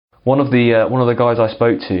One of the guys I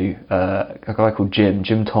spoke to, a guy called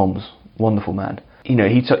Jim Toms, wonderful man.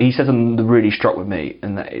 He said something that really struck with me,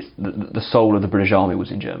 and that is the soul of the British Army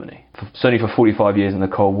was in Germany. Certainly for 45 years in the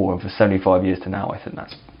Cold War, and for 75 years to now, I think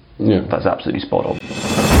that's absolutely spot on.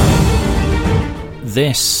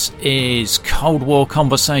 This is Cold War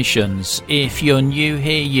Conversations. If you're new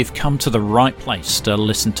here, you've come to the right place to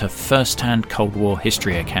listen to first-hand Cold War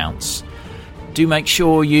history accounts. Do make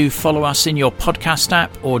sure you follow us in your podcast app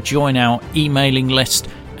or join our emailing list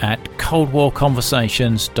at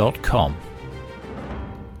coldwarconversations.com.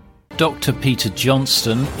 Dr. Peter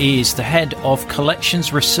Johnston is the head of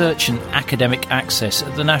Collections Research and Academic Access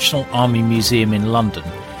at the National Army Museum in London.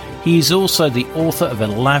 He is also the author of a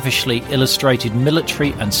lavishly illustrated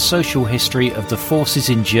military and social history of the forces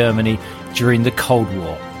in Germany during the Cold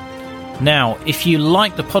War. Now, if you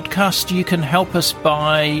like the podcast, you can help us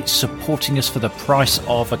by supporting us for the price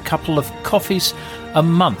of a couple of coffees a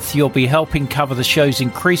month. You'll be helping cover the show's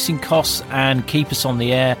increasing costs and keep us on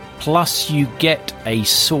the air. Plus, you get a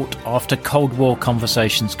sought-after Cold War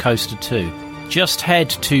Conversations coaster too. Just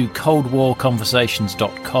head to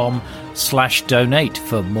coldwarconversations.com/donate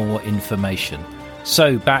for more information.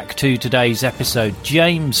 So back to today's episode.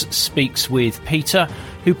 James speaks with Peter,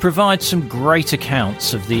 who provides some great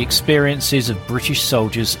accounts of the experiences of British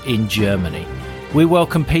soldiers in Germany. We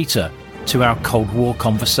welcome Peter to our Cold War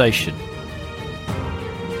conversation.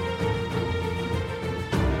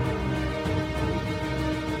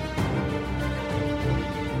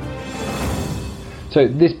 So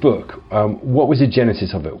this book, what was the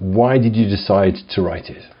genesis of it? Why did you decide to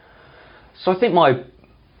write it? So I think my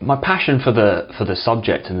passion for the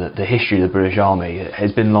subject and the history of the British Army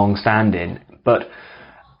has been long-standing, but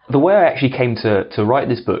the way I actually came to write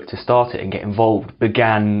this book, to start it and get involved,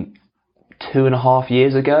 began 2.5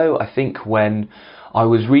 years ago. I think when I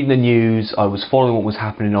was reading the news, I was following what was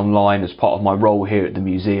happening online as part of my role here at the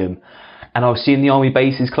museum, and I was seeing the army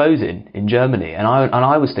bases closing in Germany, and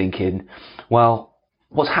I was thinking, well,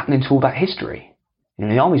 what's happening to all that history?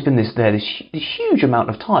 The army's been this huge amount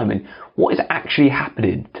of time, and what is actually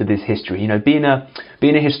happening to this history? Being a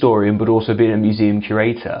historian, but also being a museum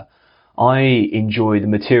curator, I enjoy the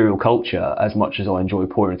material culture as much as I enjoy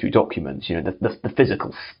pouring through documents. The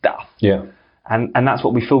physical stuff. Yeah. And that's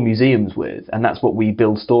what we fill museums with, and that's what we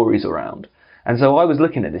build stories around. And so I was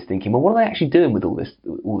looking at this, thinking, well, what are they actually doing with all these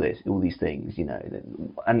things?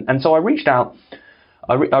 And so I reached out.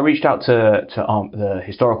 I reached out to the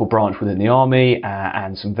historical branch within the army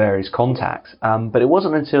and some various contacts, but it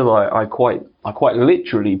wasn't until I quite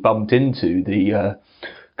literally bumped into the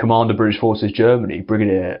Commander British Forces Germany,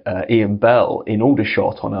 Brigadier Ian Bell, in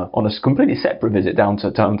Aldershot on a completely separate visit down to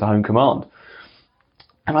Home Command,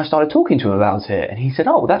 and I started talking to him about it, and he said,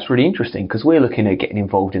 "Oh, that's really interesting because we're looking at getting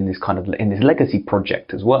involved in this legacy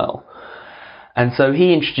project as well." And so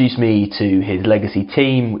he introduced me to his legacy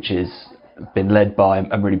team, which is been led by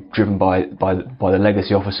and really driven by the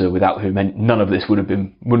legacy officer, without whom none of this wouldn't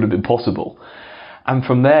have been possible. And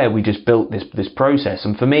from there, we just built this process.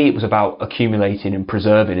 And for me, it was about accumulating and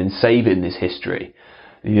preserving and saving this history.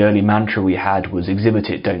 The early mantra we had was "exhibit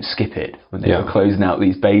it, don't skip it," when they were closing out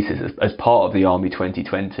these bases as part of the Army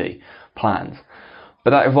 2020 plans. But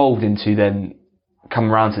that evolved into then coming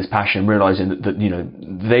around to this passion, realising that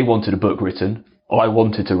they wanted a book written, I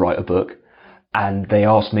wanted to write a book, and they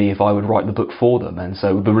asked me if I would write the book for them. And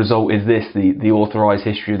so the result is this, the authorised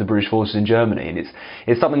history of the British forces in Germany. And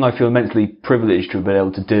it's something I feel immensely privileged to have been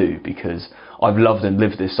able to do, because I've loved and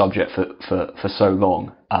lived this subject for so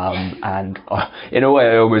long. And in a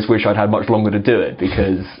way, I almost wish I'd had much longer to do it,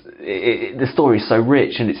 because the story is so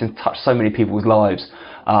rich and it's touched so many people's lives.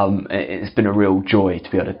 It's been a real joy to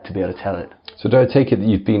be able to tell it. So do I take it that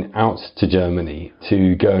you've been out to Germany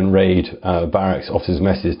to go and raid barracks, officers'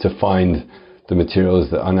 messes, to find the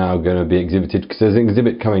materials that are now going to be exhibited? Because there's an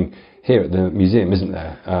exhibit coming here at the museum, isn't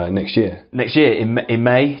there, next year? Next year, in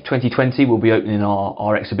May 2020, we'll be opening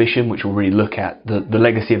our exhibition, which will really look at the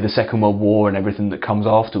legacy of the Second World War and everything that comes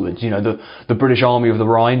afterwards. The British Army of the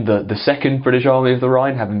Rhine, the second British Army of the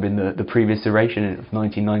Rhine, having been the previous iteration of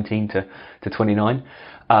 1919 to 29,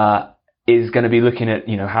 is going to be looking at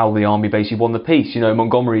how the army basically won the peace.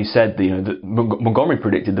 Montgomery said Montgomery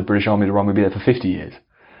predicted the British Army of the Rhine would be there for 50 years.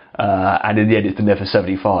 And in the end, it's been there for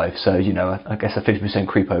 75. So, I guess a 50%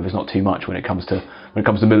 creep over is not too much when it comes to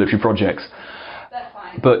military projects. That's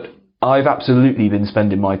fine. But I've absolutely been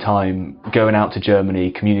spending my time going out to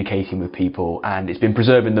Germany, communicating with people, and it's been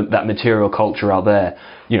preserving that material culture out there.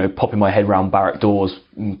 Popping my head around barrack doors,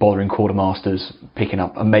 bothering quartermasters, picking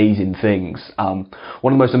up amazing things. One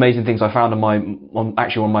of the most amazing things I found on one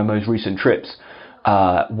of my most recent trips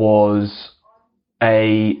was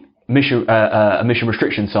a a mission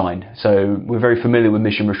restriction sign. So we're very familiar with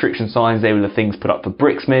mission restriction signs. They were the things put up for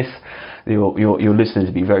bricksmiths. Your listeners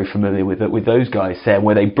would be very familiar with those guys saying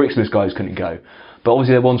where bricksmiths guys couldn't go. But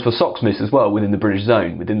obviously there are ones for socksmiths as well within the British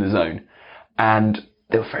zone, within the zone. And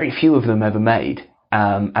there were very few of them ever made.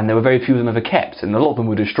 And there were very few of them ever kept. And a lot of them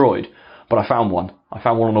were destroyed. But I found one. I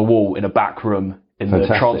found one on a wall in a back room in the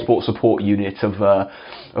transport support unit of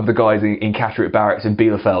the guys in Catterick Barracks in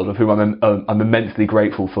Bielefeld, of whom I'm immensely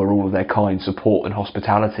grateful for all of their kind support and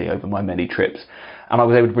hospitality over my many trips. And I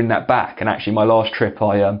was able to bring that back. And actually, my last trip,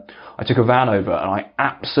 I took a van over and I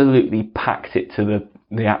absolutely packed it to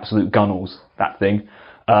the absolute gunnels, that thing,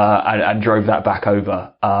 and drove that back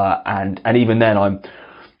over. And even then,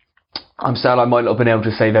 I'm sad I might not have been able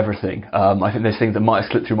to save everything. I think there's things that might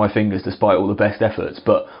have slipped through my fingers despite all the best efforts.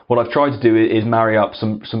 But what I've tried to do is marry up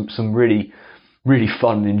some really, really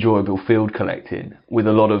fun and enjoyable field collecting with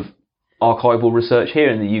a lot of archival research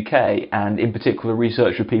here in the UK, and in particular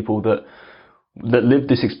research with people that lived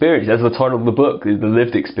this experience. As the title of the book is, The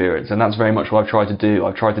Lived Experience, and that's very much what I've tried to do.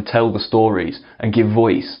 I've tried to tell the stories and give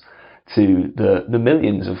voice to the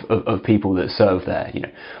millions of people that serve there. You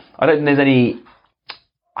know, I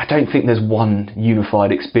don't think there's one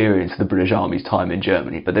unified experience of the British Army's time in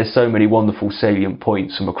Germany, but there's so many wonderful salient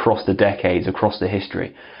points from across the decades, across the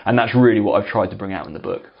history, and that's really what I've tried to bring out in the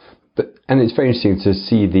book. And it's very interesting to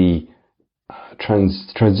see the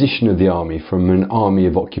transition of the army from an army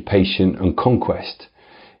of occupation and conquest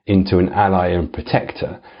into an ally and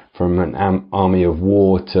protector, from an army of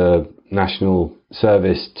war to national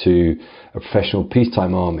service to a professional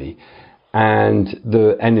peacetime army, and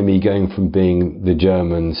the enemy going from being the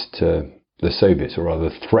Germans to the Soviets, or rather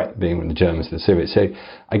the threat being from the Germans to the Soviets. So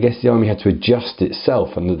I guess the army had to adjust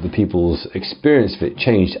itself, and the people's experience of it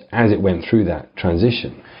changed as it went through that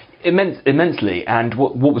transition. Immensely, and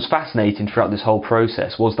what was fascinating throughout this whole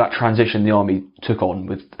process was that transition the army took on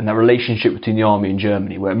and that relationship between the army and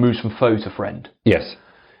Germany, where it moves from foe to friend. Yes.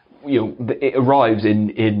 You know, it arrives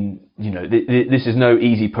in you know, this is no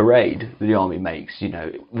easy parade that the army makes. You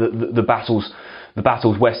know, the battles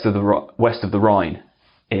west of the Rhine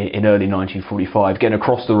in early 1945, getting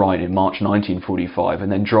across the Rhine in March 1945,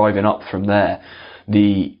 and then driving up from there,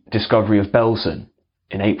 the discovery of Belsen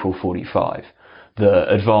in April 45.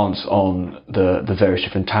 The advance on the various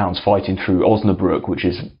different towns, fighting through Osnabrück, which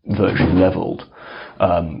is virtually levelled.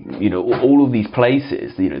 You know, all of these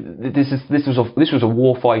places. You know, this was a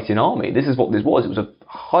war-fighting army. This is what this was. It was a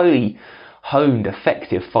highly honed,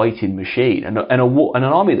 effective fighting machine, and an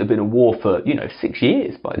army that had been at war for 6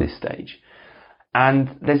 years by this stage.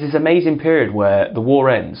 And there's this amazing period where the war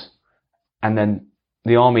ends, and then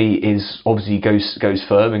the army is obviously goes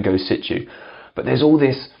firm and goes situ, but there's all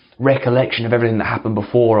this recollection of everything that happened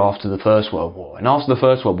before, after the First World War. And after the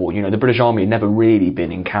First World War, the British Army had never really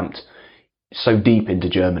been encamped so deep into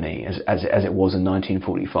Germany as it was in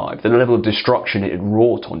 1945. The level of destruction it had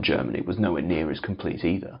wrought on Germany was nowhere near as complete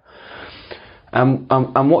either. And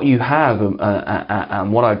what you have,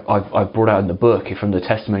 and what I've brought out in the book from the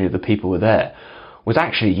testimony of the people who were there, was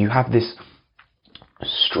actually you have this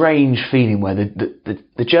strange feeling where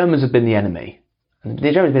the Germans have been the enemy.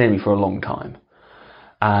 The Germans have been the enemy for a long time.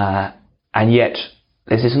 And yet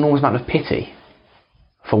there's this enormous amount of pity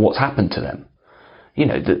for what's happened to them.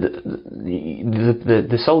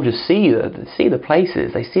 The soldiers see the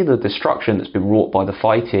places, they see the destruction that's been wrought by the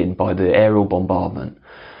fighting, by the aerial bombardment,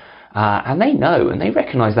 and they know and they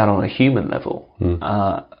recognise that on a human level.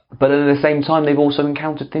 But at the same time, they've also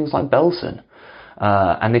encountered things like Belsen,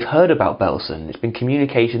 and they've heard about Belsen. It's been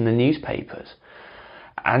communicated in the newspapers.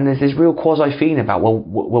 And there's this real quasi-feeling about,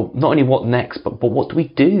 well, not only what next, but what do we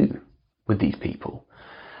do with these people?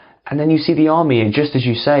 And then you see the army, and just as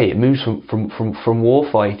you say, it moves from war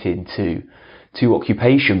fighting to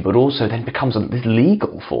occupation, but also then becomes this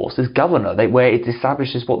legal force, this governor, where it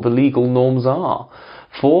establishes what the legal norms are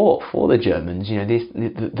for the Germans.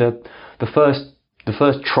 The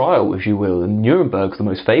first trial, if you will, and Nuremberg's the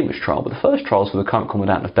most famous trial, but the first trials for the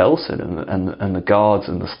Commandant of Belsen and the guards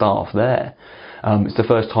and the staff there. It's the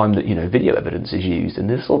first time that video evidence is used and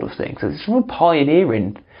this sort of thing. So there's some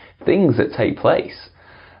pioneering things that take place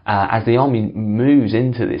as the army moves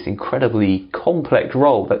into this incredibly complex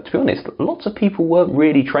role that, to be honest, lots of people weren't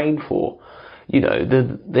really trained for.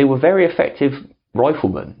 They were very effective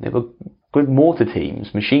riflemen. They were good mortar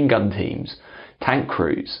teams, machine gun teams, tank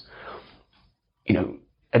crews. And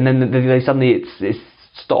then they suddenly it's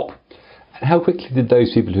stop. And how quickly did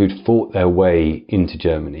those people who'd fought their way into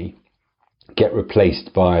Germany get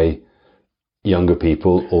replaced by younger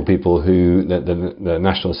people, or people who, the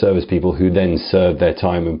national service people, who then served their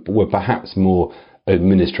time and were perhaps more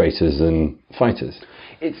administrators and fighters?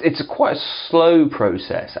 It's quite a slow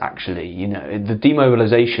process, actually. You know, the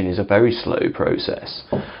demobilisation is a very slow process,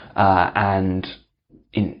 and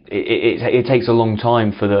it takes a long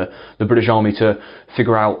time for the British Army to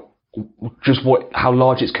figure out just how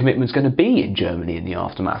large its commitment's going to be in Germany in the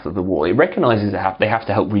aftermath of the war. It recognises they have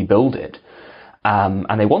to help rebuild it,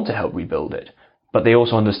 and they want to help rebuild it, but they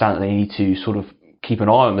also understand that they need to sort of keep an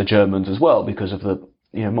eye on the Germans as well, because of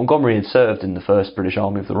Montgomery had served in the 1st British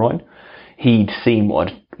Army of the Rhine. He'd seen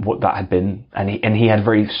what that had been, and he had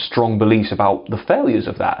very strong beliefs about the failures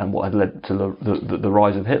of that and what had led to the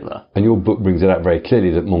rise of Hitler. And your book brings it out very clearly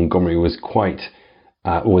that Montgomery was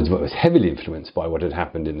was heavily influenced by what had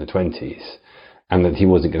happened in the 20s, and that he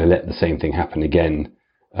wasn't going to let the same thing happen again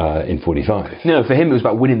in 45. No, for him it was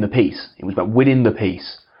about winning the peace. It was about winning the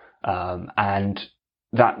peace, and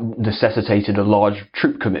that necessitated a large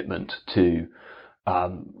troop commitment to.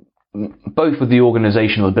 Both with the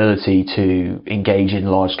organisational ability to engage in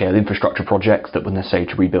large-scale infrastructure projects that were necessary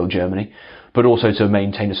to rebuild Germany, but also to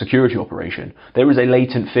maintain a security operation. There was a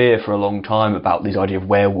latent fear for a long time about this idea of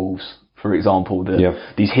werewolves, for example,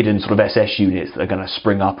 these hidden sort of SS units that are going to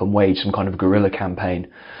spring up and wage some kind of guerrilla campaign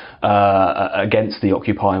against the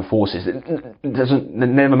occupying forces. It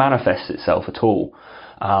never manifests itself at all,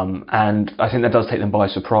 and I think that does take them by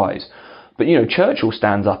surprise. But, you know, Churchill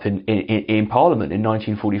stands up in Parliament in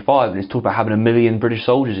 1945 and is talking about having 1 million British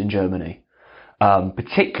soldiers in Germany.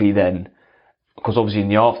 Particularly then, because obviously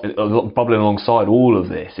bubbling alongside all of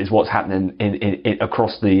this is what's happening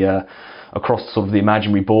across sort of the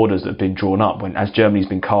imaginary borders that have been drawn up as Germany's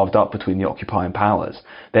been carved up between the occupying powers.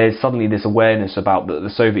 There's suddenly this awareness about the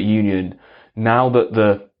Soviet Union, now that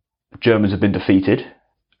the Germans have been defeated,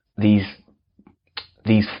 these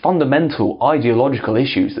fundamental ideological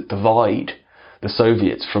issues that divide the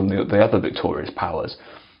Soviets from the other victorious powers,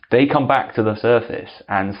 they come back to the surface,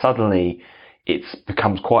 and suddenly it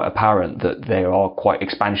becomes quite apparent that there are quite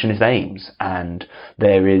expansionist aims, and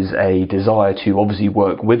there is a desire to obviously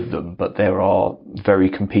work with them, but there are very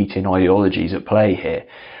competing ideologies at play here,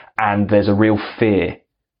 and there's a real fear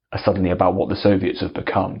suddenly about what the Soviets have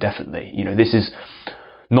become. Definitely, you know, this is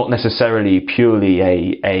not necessarily purely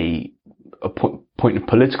a point of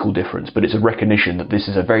political difference, but it's a recognition that this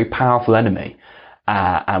is a very powerful enemy,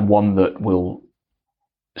 and one that will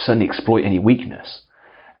certainly exploit any weakness.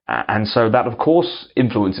 And so that, of course,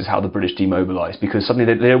 influences how the British demobilise, because suddenly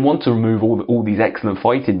they don't want to remove all these excellent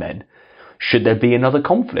fighting men should there be another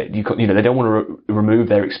conflict. You know, they don't want to remove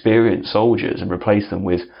their experienced soldiers and replace them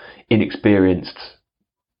with inexperienced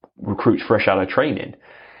recruits fresh out of training.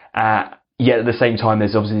 Yet at the same time,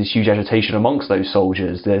 there's obviously this huge agitation amongst those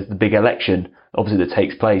soldiers. There's the big election, obviously, that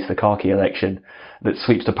takes place, the khaki election, that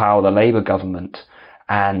sweeps to power the Labour government,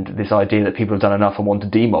 and this idea that people have done enough and want to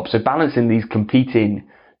demob. So balancing these competing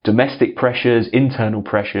domestic pressures, internal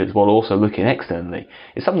pressures, while also looking externally,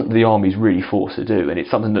 is something that the army's really forced to do, and it's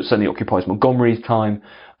something that certainly occupies Montgomery's time.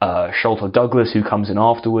 Sholto Douglas, who comes in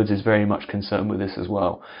afterwards, is very much concerned with this as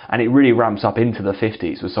well. And it really ramps up into the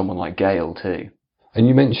 50s with someone like Gale too. And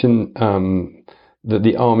you mentioned that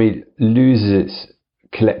the army loses its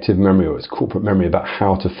collective memory or its corporate memory about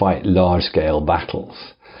how to fight large-scale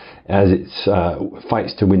battles as it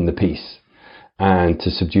fights to win the peace and to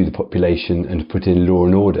subdue the population and to put in law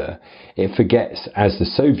and order. It forgets, as the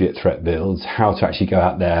Soviet threat builds, how to actually go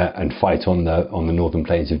out there and fight on the northern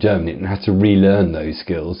plains of Germany, and has to relearn those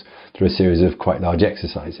skills through a series of quite large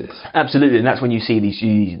exercises. Absolutely, and that's when you see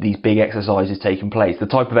these big exercises taking place, the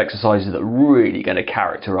type of exercises that are really going to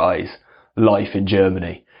characterise life in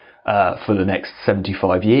Germany for the next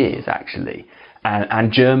 75 years, actually.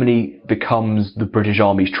 And Germany becomes the British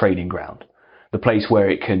Army's training ground, the place where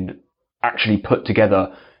it can actually put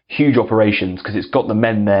together huge operations because it's got the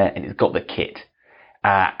men there and it's got the kit,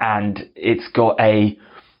 and it's got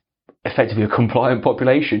effectively a compliant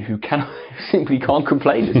population who simply can't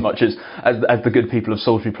complain as much as the good people of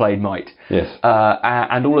Salisbury Plain might. Yes.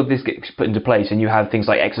 And all of this gets put into place, and you have things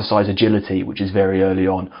like exercise agility, which is very early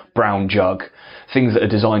on, brown jug, things that are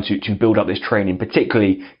designed to build up this training,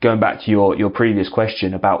 particularly going back to your previous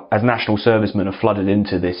question about as national servicemen are flooded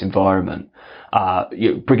into this environment,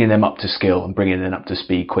 bringing them up to skill and bringing them up to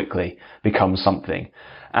speed quickly becomes something.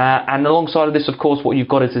 And alongside of this, of course, what you've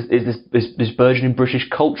got is this burgeoning British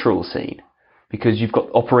cultural scene, because you've got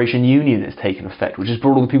Operation Union that's taken effect, which has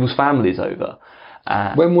brought all the people's families over.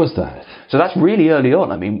 When was that? So that's really early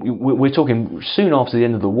on. I mean, we're talking soon after the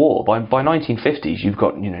end of the war. By 1950s, you've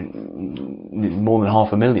got more than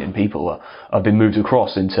 500,000 people have been moved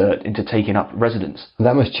across into taking up residence.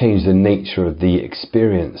 That must change the nature of the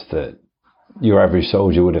experience that your average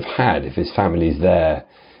soldier would have had if his family's there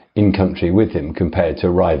in country with him compared to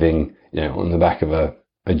arriving, on the back of a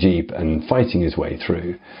jeep and fighting his way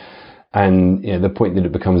through. And the point that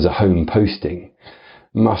it becomes a home posting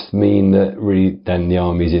must mean that really then the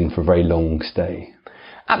army's in for a very long stay.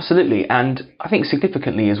 Absolutely, and I think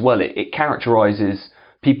significantly as well, it characterises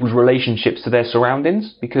people's relationships to their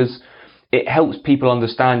surroundings, because it helps people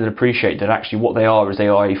understand and appreciate that actually what they are is they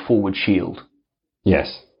are a forward shield.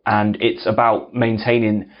 Yes. And it's about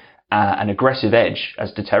maintaining an aggressive edge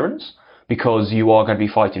as deterrence, because you are going to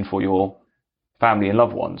be fighting for your family and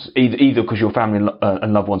loved ones, either because your family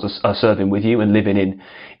and loved ones are serving with you and living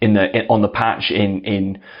on the patch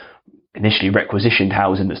in initially requisitioned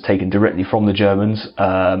housing that's taken directly from the Germans,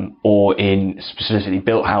 or in specifically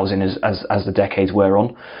built housing as the decades wear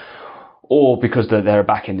on, or because they're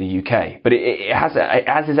back in the UK. But it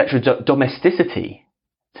has this extra domesticity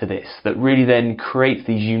to this that really then creates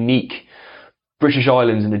these unique British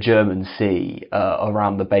islands in the German Sea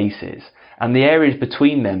around the bases. And the areas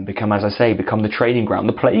between them become the training ground,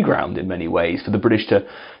 the playground in many ways for the British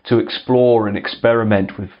to explore and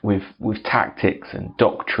experiment with tactics and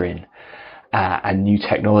doctrine and new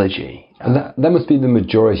technology. And that must be the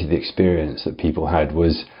majority of the experience that people had,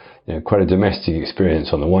 was quite a domestic experience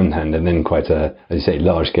on the one hand, and then quite a, as you say,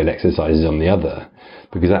 large-scale exercises on the other,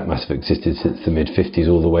 because that must have existed since the mid-50s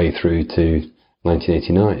all the way through to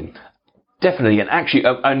 1989. Definitely, and actually,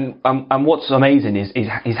 and what's amazing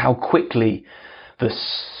is how quickly the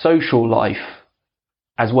social life,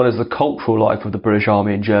 as well as the cultural life of the British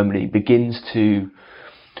Army in Germany, begins to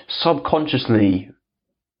subconsciously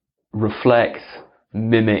reflect,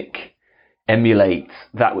 mimic, emulate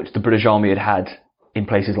that which the British Army had in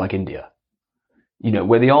places like India.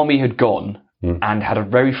 Where the army had gone and had a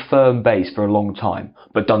very firm base for a long time,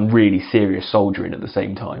 but done really serious soldiering at the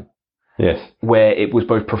same time. Yes. Where it was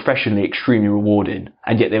both professionally extremely rewarding,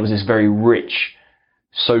 and yet there was this very rich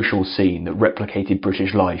social scene that replicated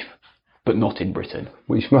British life, but not in Britain.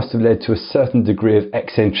 Which must have led to a certain degree of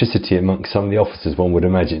eccentricity amongst some of the officers, one would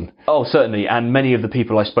imagine. Oh, certainly, and many of the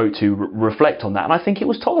people I spoke to reflect on that, and I think it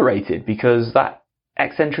was tolerated, because that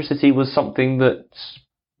eccentricity was something that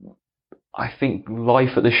I think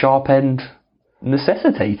life at the sharp end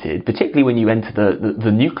necessitated, particularly when you enter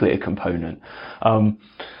the nuclear component.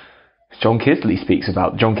 John Kisley,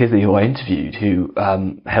 who I interviewed, who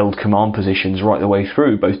held command positions right the way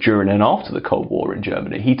through, both during and after the Cold War in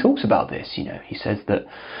Germany. He talks about this. He says that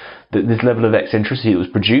this level of eccentricity that was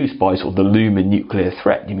produced by sort of the looming nuclear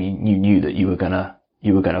threat. You knew that you were gonna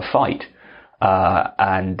fight,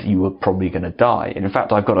 and you were probably gonna die. And in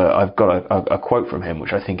fact, I've got a quote from him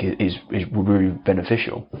which I think is really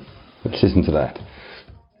beneficial. Let's listen to that.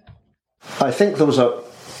 I think there was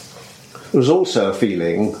also a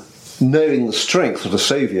feeling, knowing the strength of the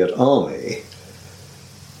Soviet army,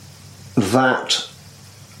 that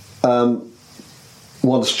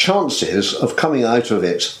one's chances of coming out of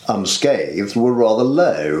it unscathed were rather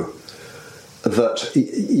low. That,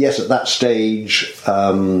 yes, at that stage,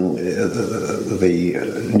 the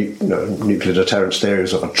nuclear deterrence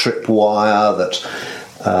theories of a tripwire, that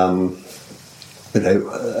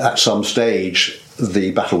at some stage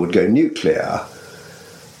the battle would go nuclear,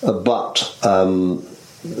 but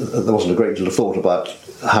there wasn't a great deal of thought about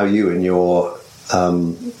how you in your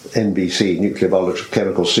NBC, nuclear biological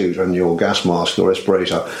chemical suit, and your gas mask or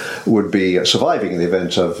respirator would be surviving in the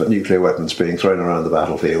event of nuclear weapons being thrown around the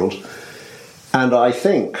battlefield. And I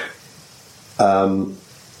think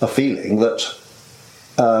a feeling that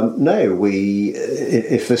no,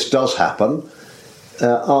 if this does happen,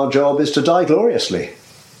 our job is to die gloriously.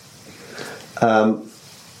 And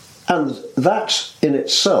that in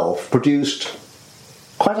itself produced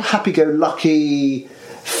quite a happy-go-lucky,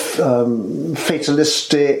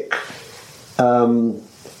 fatalistic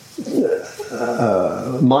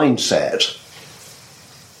mindset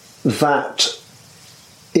that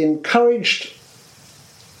encouraged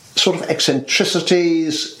sort of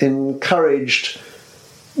eccentricities, encouraged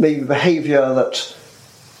maybe behaviour that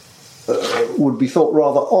would be thought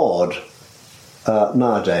rather odd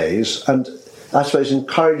nowadays, and I suppose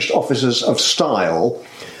encouraged officers of style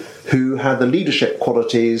who had the leadership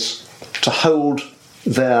qualities to hold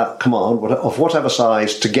their command of whatever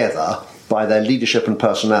size together by their leadership and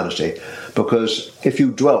personality, because if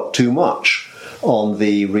you dwelt too much on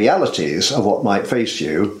the realities of what might face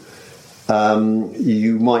you,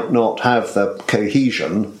 you might not have the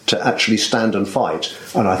cohesion to actually stand and fight.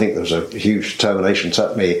 And I think there was a huge determination,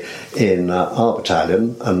 certainly in our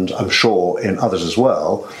battalion, and I'm sure in others as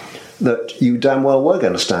well, that you damn well were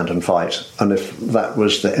going to stand and fight. And if that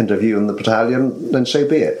was the end of you and the battalion, then so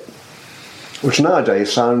be it. Which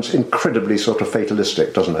nowadays sounds incredibly sort of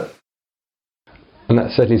fatalistic, doesn't it? And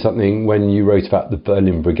that's certainly something, when you wrote about the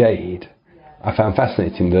Berlin Brigade, I found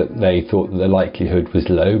fascinating that they thought that the likelihood was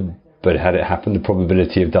low, but had it happened, the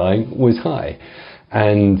probability of dying was high.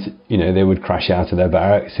 And, you know, they would crash out of their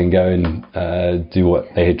barracks and go and do what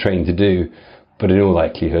they had trained to do. But in all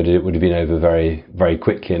likelihood, it would have been over very, very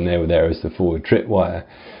quickly, and they were there as the forward tripwire.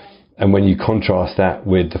 And when you contrast that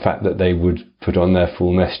with the fact that they would put on their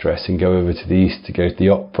full mess dress and go over to the east to go to the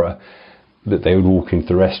opera, that they would walk into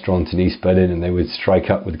the restaurant in East Berlin and they would strike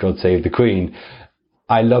up with God Save the Queen.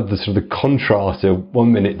 I love the sort of the contrast of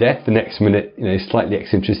 1 minute death, the next minute, you know, slightly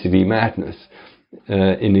eccentricity, madness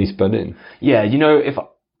in East Berlin. Yeah, you know,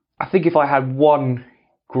 I think if I had one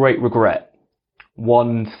great regret,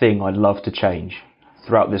 one thing I'd love to change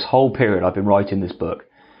throughout this whole period I've been writing this book,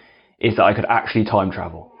 is that I could actually time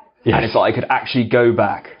travel. Yes. And it's like I could actually go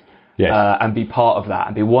back and be part of that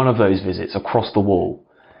and be one of those visits across the wall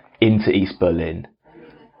into East Berlin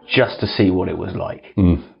just to see what it was like.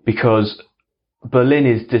 Because Berlin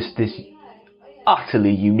is just this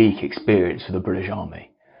utterly unique experience for the British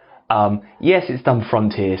Army. Yes, it's done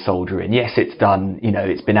frontier soldiering. Yes, it's done, you know,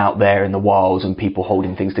 it's been out there in the wilds and people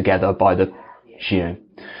holding things together by the sheer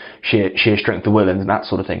strength of will and that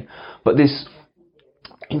sort of thing. But this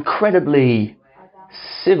incredibly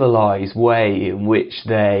civilized way in which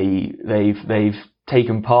they've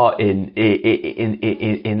taken part in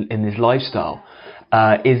this lifestyle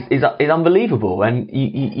is unbelievable, and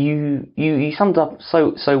you summed up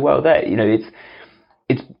so well there. You know,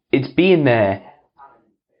 it's being there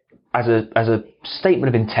as a statement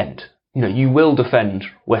of intent. You know, you will defend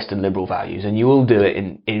Western liberal values, and you will do it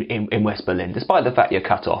in West Berlin, despite the fact you're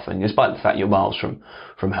cut off, and despite the fact you're miles from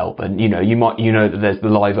help. And you know that there's the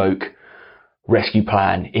Live Oak rescue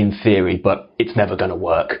plan in theory, but it's never going to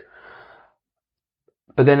work.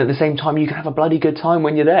 But then at the same time, you can have a bloody good time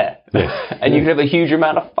when you're there, and you can have a huge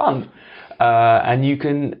amount of fun, and you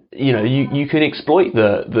can, you know, you can exploit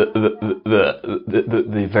the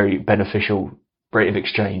very beneficial rate of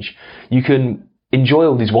exchange. You can enjoy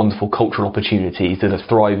all these wonderful cultural opportunities that a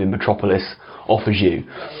thriving metropolis offers you,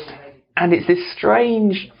 and it's this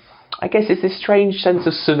strange sense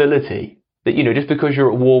of civility that, you know, just because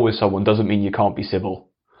you're at war with someone doesn't mean you can't be civil.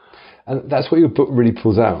 And that's what your book really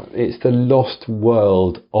pulls out. It's the lost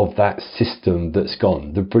world of that system that's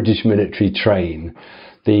gone. The British military train,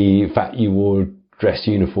 the fact you wore dress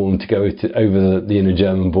uniform to go over the inner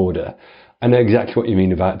German border. I know exactly what you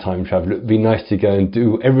mean about time travel. It would be nice to go and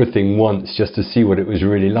do everything once just to see what it was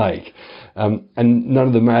really like. And none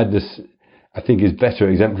of the madness, I think, is better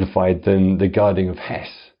exemplified than the guarding of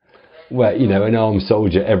Hesse, where, you know, an armed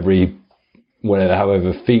soldier every,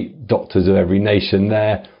 however feet, doctors of every nation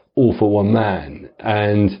there, all for one man.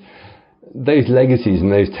 And those legacies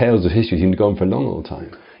and those tales of history seem to go on for a long, long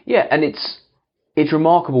time. Yeah, and it's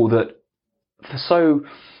remarkable that for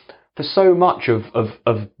so much of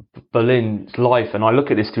Berlin's life, and I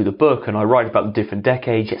look at this through the book and I write about the different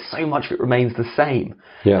decades, yet so much of it remains the same.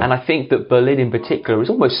 Yeah. And I think that Berlin in particular is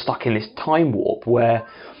almost stuck in this time warp where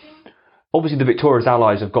obviously the victorious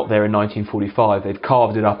Allies have got there in 1945, they've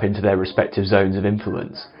carved it up into their respective zones of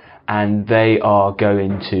influence, and they are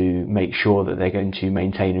going to make sure that they're going to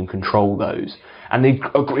maintain and control those. And they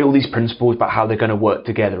agree all these principles about how they're going to work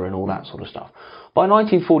together and all that sort of stuff. By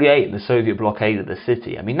 1948 and the Soviet blockade of the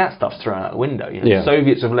city, I mean, that stuff's thrown out the window. You know, yeah. The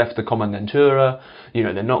Soviets have left the Kommandantura, you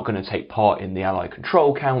know, they're not going to take part in the Allied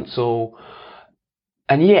Control Council.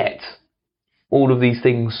 And yet, all of these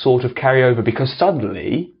things sort of carry over because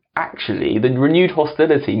suddenly, actually, the renewed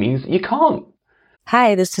hostility means you can't.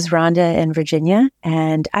 Hi, this is Rhonda in Virginia,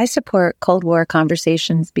 and I support Cold War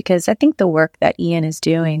conversations because I think the work that Ian is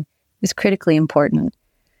doing is critically important.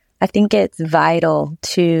 I think it's vital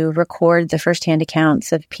to record the firsthand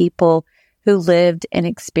accounts of people who lived and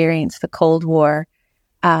experienced the Cold War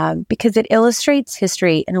because it illustrates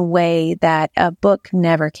history in a way that a book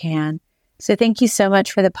never can. So thank you so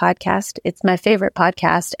much for the podcast. It's my favorite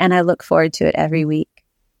podcast, and I look forward to it every week.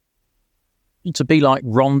 To be like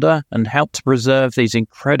Rhonda and help to preserve these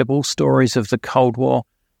incredible stories of the Cold War,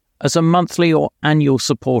 as a monthly or annual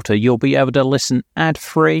supporter, you'll be able to listen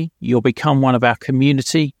ad-free, you'll become one of our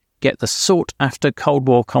community, get the sought-after Cold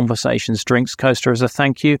War Conversations drinks coaster as a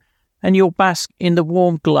thank you, and you'll bask in the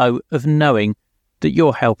warm glow of knowing that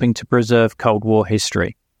you're helping to preserve Cold War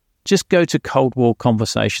history. Just go to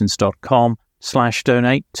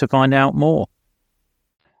coldwarconversations.com/donate to find out more.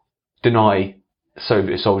 Deny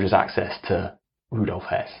Soviet soldiers access to Rudolf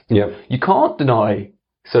Hess. Yep. You can't deny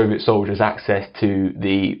Soviet soldiers access to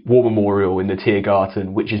the war memorial in the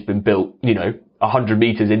Tiergarten, which has been built, 100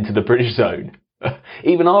 metres into the British zone.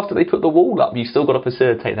 Even after they put the wall up, you've still got to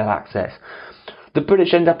facilitate that access. the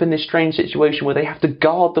British end up in this strange situation where they have to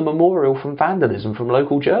guard the memorial from vandalism from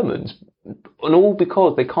local Germans, and all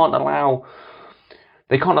because they can't allow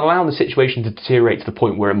the situation to deteriorate to the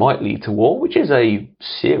point where it might lead to war, which is a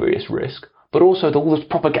serious risk. But also all this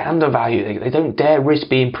propaganda value, they don't dare risk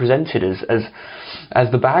being presented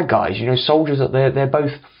as the bad guys. You know, soldiers, they're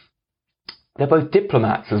both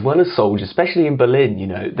diplomats as well as soldiers, especially in Berlin. You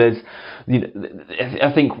know,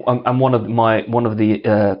 I think, and one of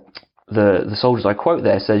the soldiers I quote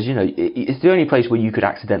there says, you know, it's the only place where you could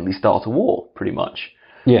accidentally start a war, pretty much.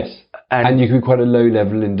 Yes, and you could be quite a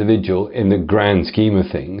low-level individual in the grand scheme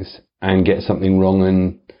of things and get something wrong,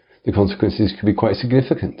 and the consequences could be quite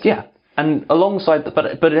significant. Yeah. And alongside, but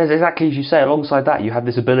exactly as you say, alongside that, you have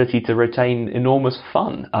this ability to retain enormous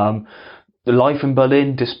fun. The life in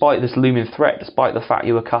Berlin, despite this looming threat, despite the fact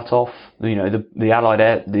you were cut off, you know, the Allied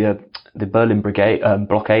air, the Berlin blockade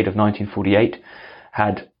of 1948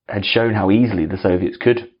 had shown how easily the Soviets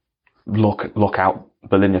could lock out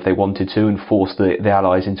Berlin if they wanted to, and force the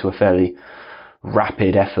Allies into a fairly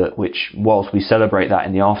rapid effort, which, whilst we celebrate that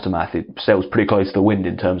in the aftermath, it sails pretty close to the wind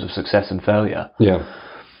in terms of success and failure. Yeah.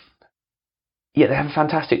 Yeah, they have a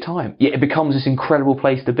fantastic time. Yeah, it becomes this incredible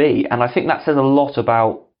place to be. And I think that says a lot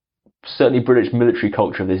about certainly British military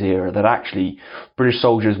culture of this era, that actually British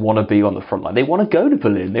soldiers want to be on the front line. They want to go to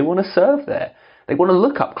Berlin. They want to serve there. They want to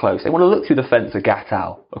look up close. They want to look through the fence of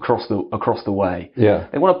Gatow across the way. Yeah.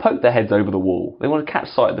 They want to poke their heads over the wall. They want to catch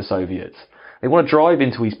sight of the Soviets. They want to drive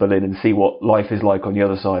into East Berlin and see what life is like on the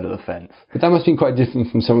other side of the fence. But that must be quite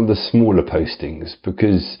different from some of the smaller postings,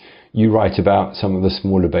 because you write about some of the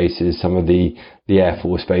smaller bases, some of the Air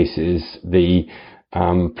Force bases, the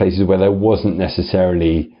places where there wasn't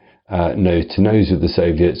necessarily nose-to-nose with the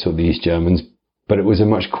Soviets or the East Germans, but it was a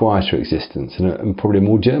much quieter existence and probably a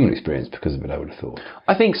more German experience because of it, I would have thought.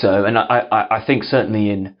 I think so, and I think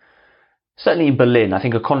certainly in Berlin, I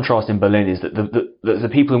think a contrast in Berlin is that the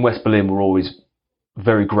people in West Berlin were always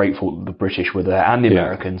very grateful that the British were there, and the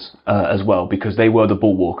Americans as well, because they were the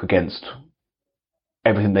bulwark against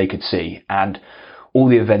everything they could see, and all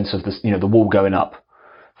the events of the wall going up,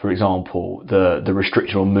 for example, the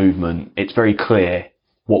restriction on movement. It's very clear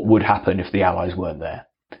what would happen if the Allies weren't there,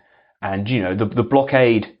 and the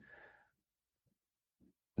blockade,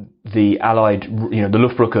 the Allied, the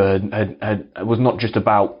Luftbrücke was not just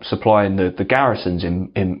about supplying the garrisons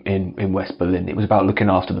in West Berlin. It was about looking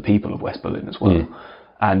after the people of West Berlin as well.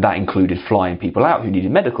 And that included flying people out who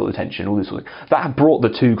needed medical attention, all this sort of thing. That had brought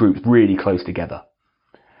the two groups really close together.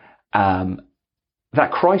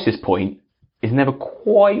 That crisis point is never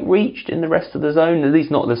quite reached in the rest of the zone, at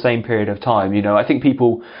least not in the same period of time. I think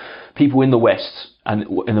people in the West and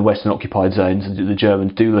in the Western occupied zones, the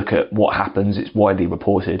Germans do look at what happens. It's widely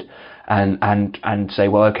reported, and say,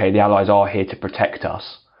 well, okay, the Allies are here to protect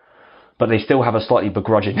us, but they still have a slightly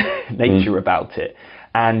begrudging nature about it.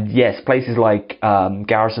 And yes, places like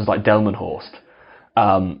garrisons like Delmenhorst,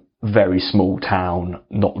 very small town,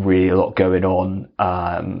 not really a lot going on.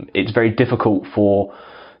 It's very difficult for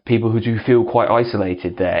people who do feel quite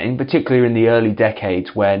isolated there, in particular in the early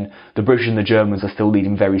decades when the British and the Germans are still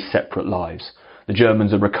leading very separate lives. The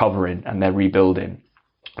Germans are recovering and they're rebuilding.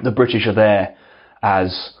 The British are there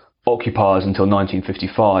as occupiers until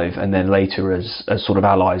 1955, and then later as sort of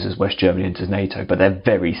allies as West Germany enters NATO, but they're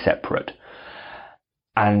very separate.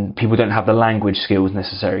 And people don't have the language skills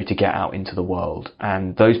necessary to get out into the world.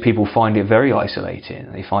 And those people find it very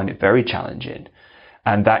isolating. They find it very challenging.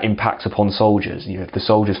 And that impacts upon soldiers. If the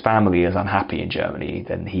soldier's family is unhappy in Germany,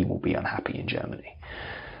 then he will be unhappy in Germany.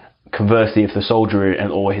 Conversely, if the soldier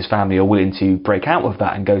or his family are willing to break out of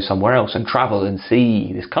that and go somewhere else and travel and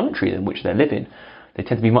see this country in which they're living, they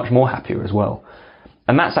tend to be much more happier as well.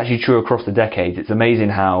 And that's actually true across the decades. It's amazing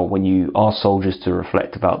how when you ask soldiers to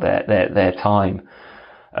reflect about their time,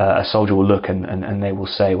 a soldier will look and they will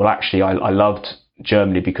say, well, actually, I loved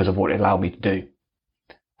Germany because of what it allowed me to do.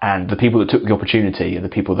 And the people that took the opportunity are the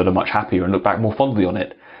people that are much happier and look back more fondly on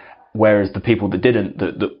it. Whereas the people that didn't,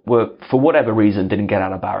 that were, for whatever reason, didn't get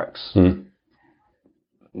out of barracks.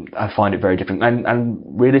 I find it very different. And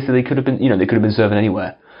realistically, they could have been serving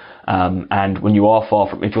anywhere. And when you are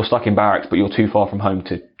if you're stuck in barracks, but you're too far from home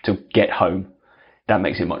to get home, that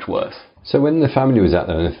makes it much worse. So when the family was out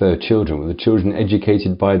there and if there were children, were the children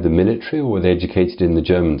educated by the military or were they educated in the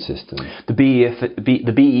German system? The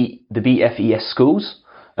BFES schools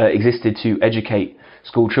existed to educate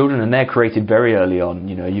school children, and they're created very early on.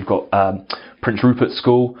 You've got Prince Rupert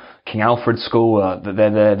School, King Alfred School,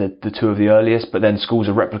 they're the two of the earliest, but then schools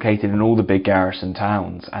are replicated in all the big garrison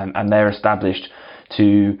towns, and they're established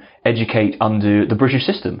to educate under the British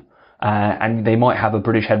system. and they might have a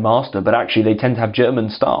British headmaster, but actually they tend to have German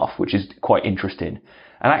staff, which is quite interesting.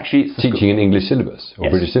 And actually, it's teaching an English syllabus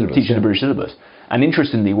or British syllabus. Teaching a British syllabus. And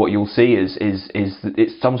interestingly, what you'll see is that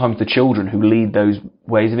it's sometimes the children who lead those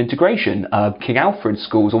ways of integration. King Alfred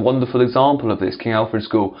School is a wonderful example of this. King Alfred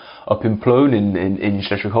School up in Plön in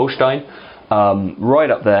Schleswig-Holstein,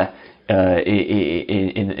 right up there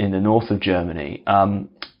in the north of Germany.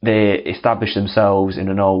 They established themselves in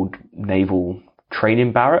an old naval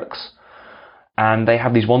training barracks. And they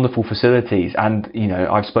have these wonderful facilities, and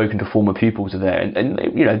I've spoken to former pupils of there, and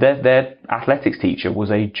their athletics teacher was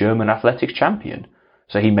a German athletics champion,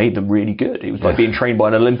 so he made them really good. It was like being trained by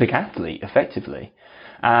an Olympic athlete, effectively.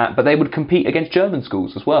 But they would compete against German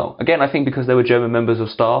schools as well. Again, I think because they were German members of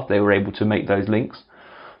staff, they were able to make those links.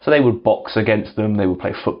 So they would box against them, they would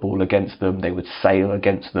play football against them, they would sail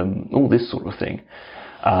against them, all this sort of thing.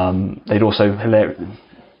 They'd also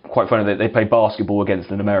quite funny that they play basketball against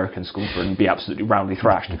an American school and be absolutely roundly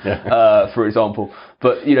thrashed, for example.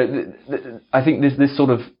 But I think this sort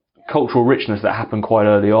of cultural richness that happened quite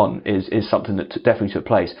early on is something that definitely took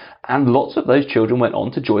place, and lots of those children went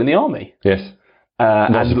on to join the army. Yes.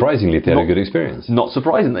 Not surprisingly, if they had a good experience. Not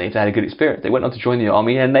surprisingly, if they had a good experience, they went on to join the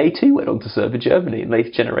army, and they too went on to serve in Germany in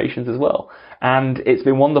later generations as well. And it's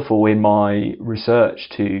been wonderful in my research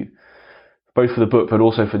to, both for the book but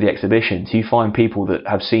also for the exhibitions, you find people that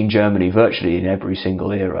have seen Germany virtually in every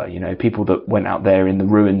single era. People that went out there in the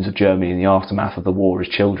ruins of Germany in the aftermath of the war as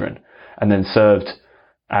children, and then served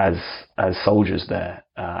as soldiers there,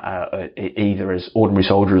 either as ordinary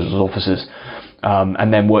soldiers, as officers,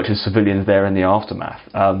 and then worked as civilians there in the aftermath.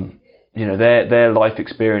 Their life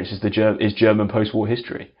experience is German post-war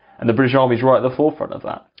history, and the British Army is right at the forefront of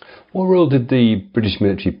that. What role did the British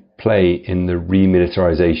military play in the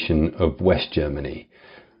remilitarization of West Germany?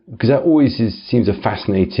 Because that always seems a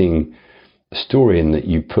fascinating story, in that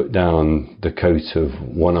you put down the coat of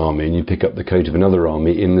one army and you pick up the coat of another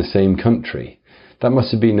army in the same country. That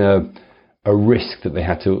must have been a risk that they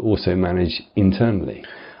had to also manage internally.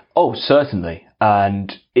 Oh, certainly.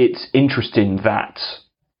 And it's interesting that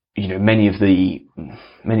many of the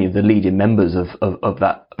leading members of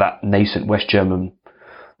that nascent West German,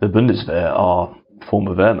 the Bundeswehr, are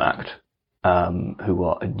former Wehrmacht, who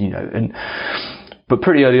are but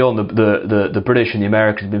pretty early on the British and the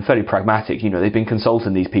Americans have been fairly pragmatic. They've been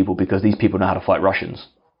consulting these people because these people know how to fight Russians.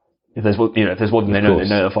 If there's one thing they know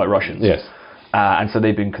how to fight Russians. Yes. And so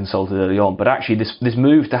they've been consulted early on. But actually, this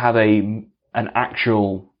move to have an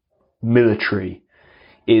actual military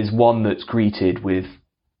is one that's greeted with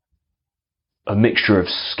a mixture of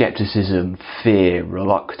skepticism, fear,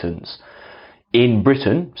 reluctance. In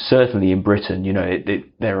Britain, certainly in Britain,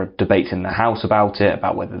 there are debates in the House about it,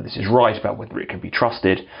 about whether this is right, about whether it can be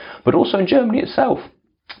trusted, but also in Germany itself.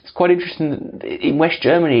 It's quite interesting that in West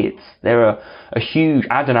Germany,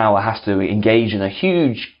 Adenauer has to engage in a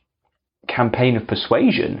huge campaign of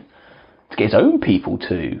persuasion to get his own people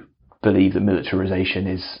to believe that militarization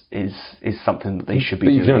is something that they should be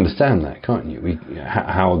doing. But you can understand that, can't you?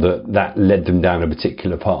 How that led them down a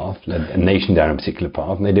particular path, led a nation down a particular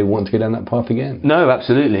path, and they didn't want to go down that path again. No,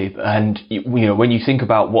 absolutely. And when you think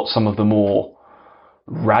about what some of the more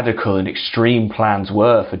radical and extreme plans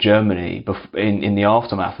were for Germany in the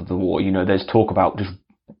aftermath of the war, there's talk about just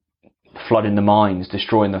flooding the mines,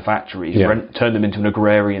 destroying the factories, turn them into an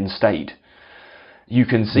agrarian state. You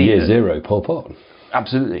can see Year zero, Pol Pot.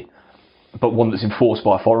 Absolutely. But one that's enforced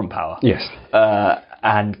by a foreign power. Yes.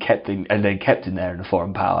 And kept in there in a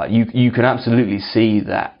foreign power. You can absolutely see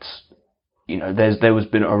that, there was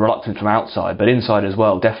been a reluctance from outside, but inside as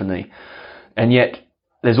well, definitely. And yet,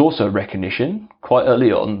 there's also recognition quite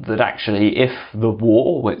early on that actually, if the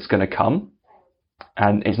war, it's going to come,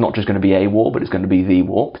 and it's not just going to be a war, but it's going to be the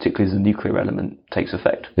war, particularly as the nuclear element takes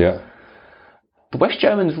effect. Yeah. The West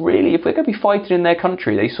Germans really, if they're going to be fighting in their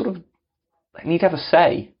country, they need to have a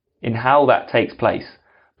say in how that takes place,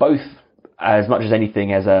 both as much as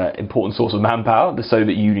anything as an important source of manpower. The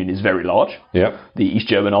Soviet Union is very large. Yep. The East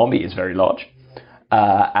German army is very large,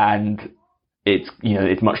 and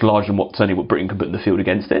it's much larger than what Britain can put in the field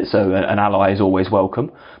against it. So an ally is always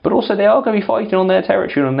welcome. But also they are going to be fighting on their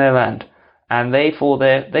territory and on their land, and they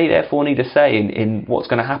therefore need a say in what's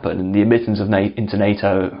going to happen. And the admittance into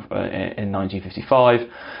NATO in 1955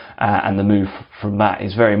 and the move from that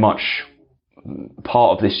is very much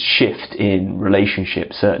part of this shift in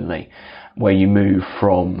relationship, certainly, where you move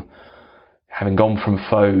from having gone from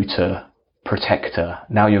foe to protector.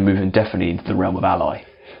 Now you're moving definitely into the realm of ally.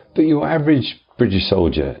 But your average British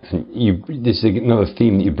soldier, and this is another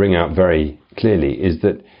theme that you bring out very clearly, is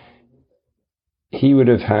that he would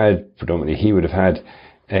have had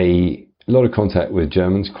a a lot of contact with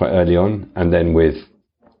Germans quite early on, and then with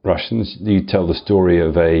Russians. You tell the story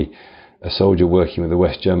of a soldier working with the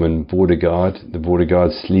West German border guard. The border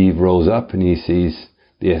guard's sleeve rolls up and he sees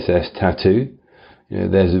the SS tattoo.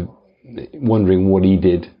 There's wondering what he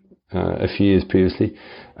did a few years previously.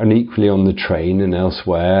 And equally on the train and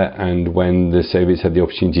elsewhere, and when the Soviets had the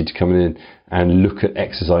opportunity to come in and look at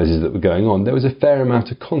exercises that were going on, there was a fair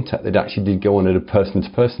amount of contact that actually did go on at a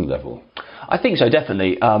person-to-person level. I think so,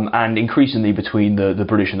 definitely, and increasingly between the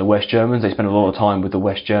British and the West Germans. They spend a lot of time with the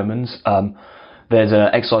West Germans. There's an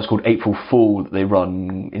exercise called April Fool that they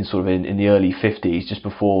run in the early 50s, just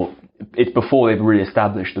before they've really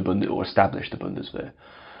established the Bundeswehr,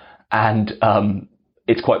 and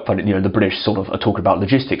it's quite funny. The British sort of are talking about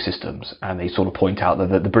logistic systems, and they sort of point out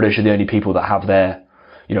that the British are the only people that have their,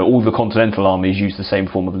 all the continental armies use the same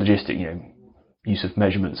form of logistic, use of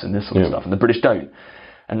measurements and this sort of stuff, and the British don't.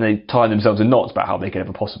 And they tie themselves in knots about how they could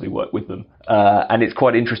ever possibly work with them. And it's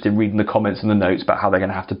quite interesting reading the comments and the notes about how they're going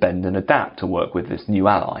to have to bend and adapt to work with this new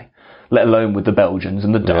ally, let alone with the Belgians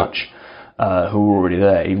and the Dutch, who are already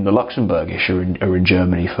there. Even the Luxembourgish are in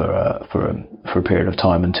Germany for a period of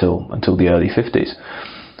time until the early 50s.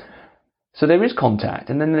 So there is contact,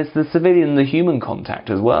 and then there's the civilian, the human contact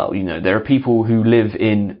as well. There are people who live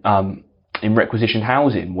in requisitioned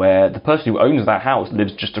housing where the person who owns that house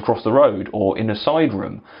lives just across the road or in a side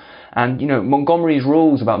room. And, Montgomery's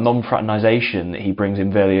rules about non-fraternisation that he brings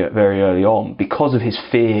in very, very early on, because of his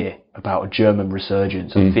fear about a German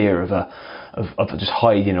resurgence, a fear of just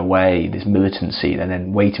hiding away this militancy and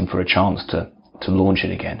then waiting for a chance to launch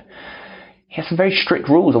it again. He has some very strict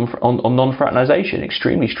rules on non-fraternisation,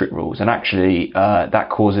 extremely strict rules, and actually that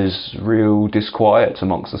causes real disquiet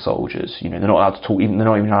amongst the soldiers. They're not allowed to talk. They're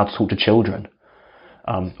not even allowed to talk to children.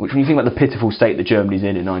 Which, when you think about the pitiful state that Germany's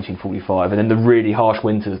in 1945, and then the really harsh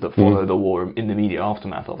winters that follow the war in the immediate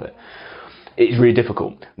aftermath of it, it's really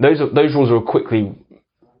difficult. Those rules are quickly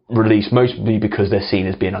released, mostly because they're seen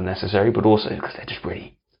as being unnecessary, but also because they're just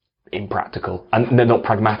really impractical and they're not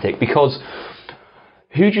pragmatic. Because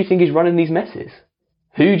who do you think is running these messes?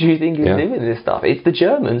 Who do you think is doing this stuff? It's the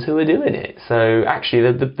Germans who are doing it. So actually,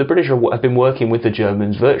 the British have been working with the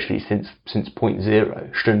Germans virtually since point zero,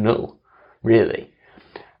 Stunde Null, really.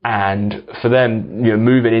 And for them,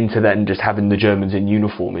 moving into then just having the Germans in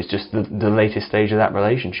uniform is just the latest stage of that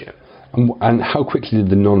relationship. And how quickly did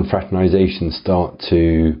the non-fraternisation start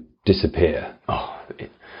to disappear? Oh,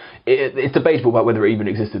 it's debatable about whether it even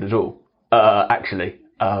existed at all. Actually.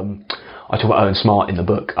 I talk about Owen Smart in the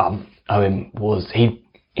book. Owen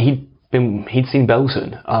he'd seen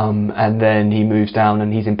Belton, and then he moves down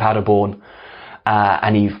and he's in Paderborn,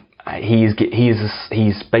 and he's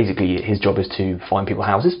basically, his job is to find people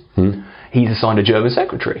houses. He's assigned a German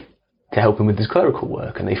secretary to help him with his clerical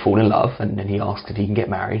work, and they fall in love, and then he asks if he can get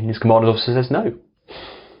married, and his commanding officer says no.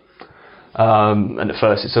 And at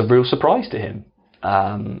first it's a real surprise to him.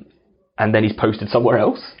 And then he's posted somewhere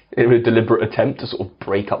else in a deliberate attempt to sort of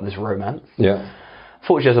break up this romance. Yeah.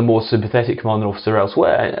 Fortunately, there's a more sympathetic commanding officer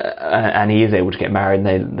elsewhere, and he is able to get married,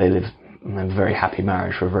 and they live a very happy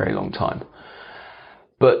marriage for a very long time.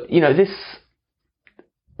 But, it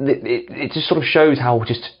just sort of shows how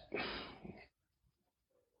just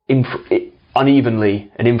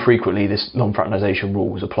unevenly and infrequently this non-fraternisation rule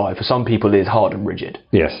was applied. For some people, it is hard and rigid.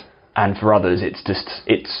 Yes. And for others, it's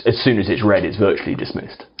as soon as it's read, it's virtually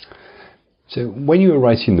dismissed. So when you were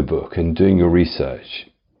writing the book and doing your research,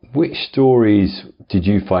 which stories did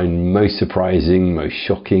you find most surprising, most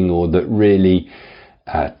shocking, or that really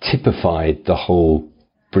typified the whole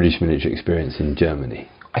British military experience in Germany?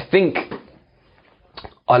 I think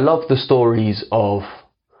I love the stories of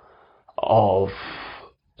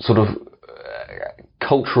sort of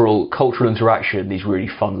cultural interaction, these really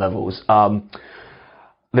fun levels. There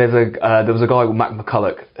was a guy called Mac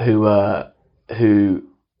McCulloch who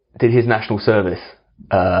did his national service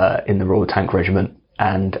in the Royal Tank Regiment,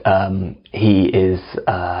 and he's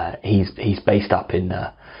based up in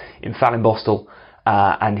Fallinbostel,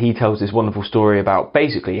 and he tells this wonderful story about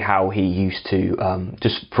basically how he used to,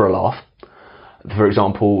 just for a laugh, for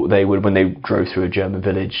example, when they drove through a German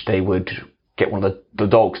village, they would get one of the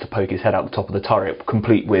dogs to poke his head out the top of the turret,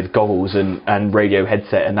 complete with goggles and radio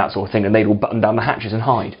headset and that sort of thing, and they'd all button down the hatches and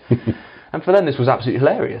hide. And for them, this was absolutely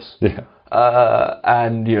hilarious. Yeah.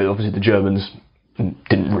 And obviously the Germans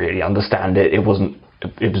didn't really understand it. It was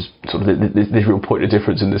sort of this real point of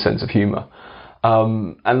difference in the sense of humour.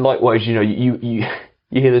 And likewise, you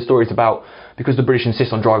hear the stories about, because the British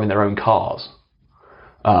insist on driving their own cars,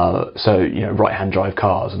 so right-hand drive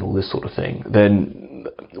cars and all this sort of thing, then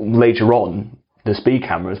later on the speed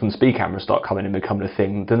cameras, when speed cameras start coming and becoming a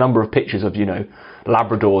thing, the number of pictures of,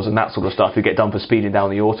 Labradors and that sort of stuff who get done for speeding down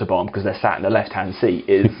the Autobahn because they're sat in the left-hand seat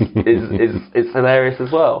is hilarious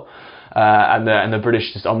as well. And the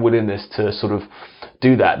British unwillingness to sort of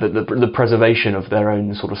do that, the preservation of their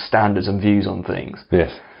own sort of standards and views on things.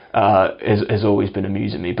 Yes. Has always been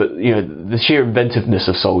amusing me. But, the sheer inventiveness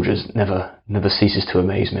of soldiers never ceases to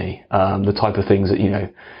amaze me. The type of things that,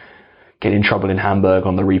 get in trouble in Hamburg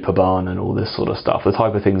on the Reeperbahn and all this sort of stuff. The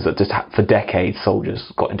type of things that just for decades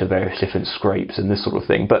soldiers got into various different scrapes and this sort of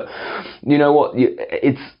thing. But you know what?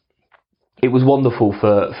 It was wonderful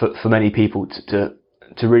for many people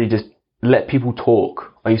to really just let people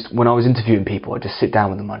talk. When I was interviewing people, I'd just sit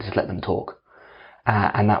down with them, I'd just let them talk.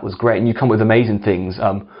 And that was great. And you come up with amazing things.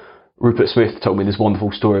 Rupert Smith told me this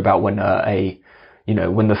wonderful story about when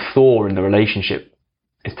when the thaw in the relationship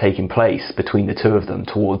is taking place between the two of them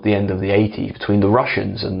towards the end of the 80s, between the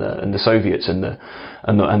Russians and the Soviets and the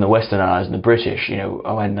Western Allies and the British.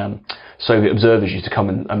 When Soviet observers used to come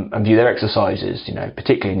and view their exercises,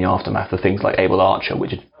 particularly in the aftermath of things like Able Archer,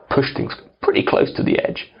 which had pushed things pretty close to the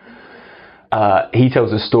edge. He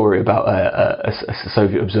tells a story about a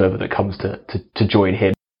Soviet observer that comes to join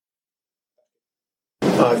him.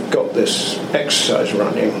 I've got this exercise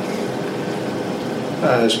running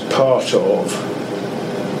as part of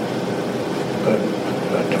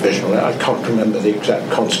a divisional. I can't remember the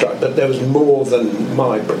exact construct, but there was more than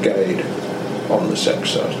my brigade on this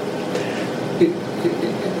exercise.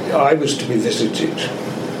 I was to be visited,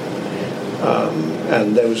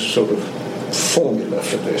 and there was a sort of formula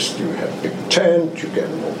for this. You have a big tent, you get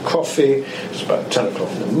more coffee, it's about 10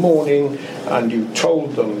 o'clock in the morning, and you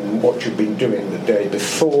told them what you'd been doing the day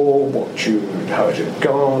before, how it had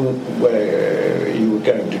gone, where you were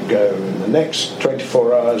going to go in the next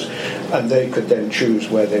 24 hours, and they could then choose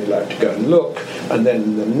where they'd like to go and look, and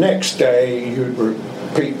then the next day you'd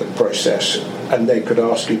repeat the process, and they could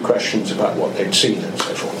ask you questions about what they'd seen and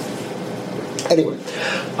so forth. Anyway,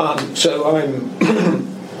 so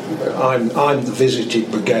I'm the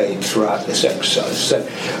visited brigade throughout this exercise. So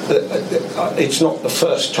it's not the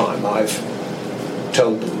first time I've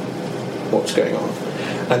told them what's going on.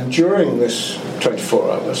 And during this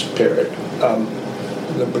 24 hours period,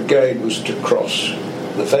 the brigade was to cross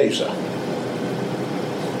the Weser.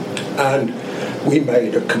 And we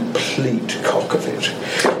made a complete cock of it.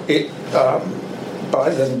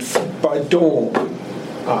 By dawn,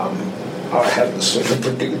 I had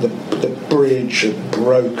the bridge had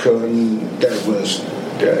broken. There was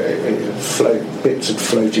bits had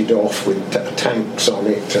floated off with tanks on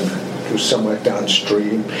it, and it was somewhere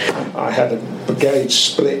downstream. I had a brigade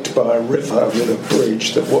split by a river with a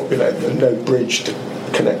bridge no bridge to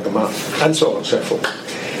connect them up, and so on and so forth.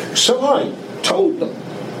 So I told them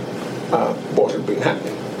what had been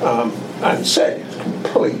happening, and said it's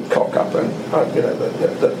complete cock up, and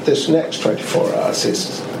that this next 24 hours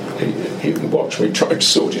is. You can watch me try to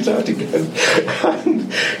sort it out again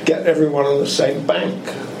and get everyone on the same bank.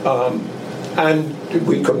 And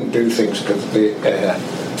we couldn't do things because of the air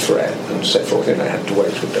threat and so forth, and I had to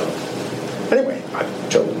wait till dark. Anyway, I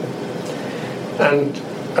told them. And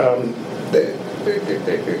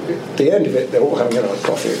the end of it, they're all having a nice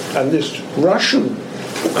coffee. And this Russian,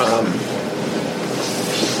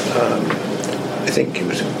 I think he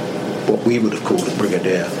was what we would have called a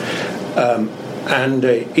brigadier, and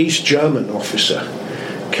an East German officer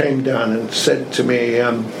came down and said to me,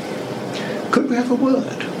 could we have a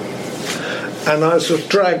word? And I was sort of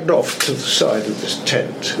dragged off to the side of this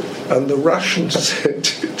tent, and the Russian said,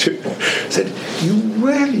 you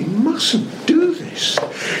really mustn't do this.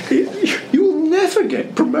 You'll never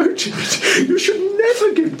get promoted. You should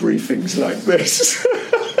never give briefings like this.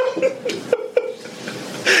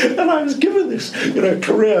 And I was given this,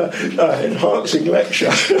 career enhancing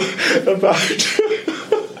lecture about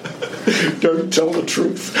don't tell the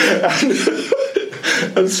truth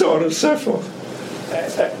and so on and so forth.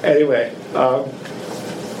 Anyway,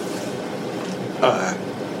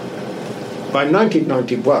 by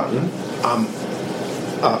 1991,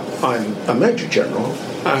 I'm a Major General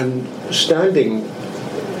and standing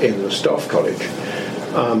in the Staff College,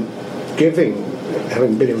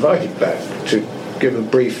 having been invited back to give a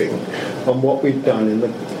briefing on what we'd done in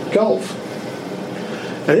the Gulf.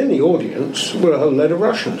 And in the audience were a whole load of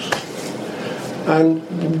Russians.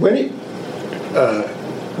 And when it,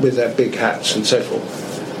 with their big hats and so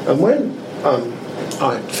forth, and when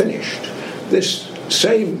I'd finished, this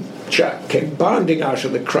same chap came bounding out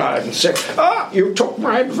of the crowd and said, you took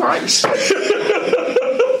my advice.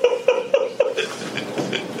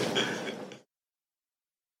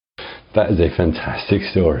 That is a fantastic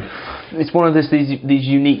story. It's one of these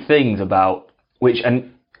unique things about which,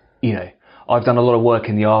 and, you know, I've done a lot of work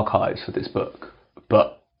in the archives for this book,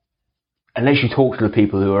 but unless you talk to the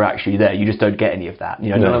people who are actually there, you just don't get any of that.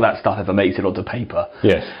 You know, none of that stuff ever makes it onto paper.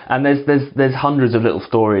 Yes. And there's hundreds of little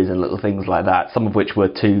stories and little things like that, some of which were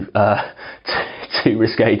too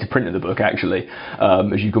risque to print in the book, actually,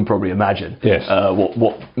 as you can probably imagine. Yes.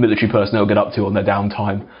 What military personnel get up to on their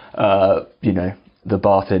downtime. You know, the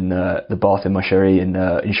bath in my sherry in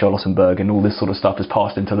Charlottenburg and all this sort of stuff has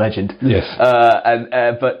passed into legend. Yes.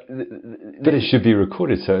 But it should be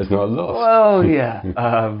recorded so it's not lost. Well, yeah.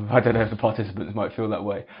 I don't know if the participants might feel that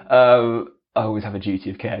way. I always have a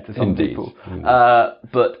duty of care to some people.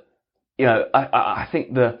 But, you know, I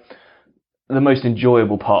think the most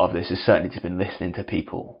enjoyable part of this has certainly just been listening to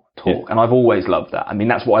people talk. And I've always loved that. I mean,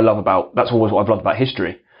 that's always what I've loved about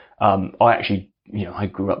history. I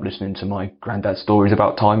grew up listening to my granddad's stories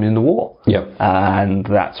about time in the war. Yeah. And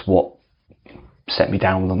that's what set me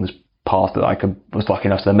down on this path that I was lucky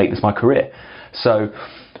enough to make this my career. So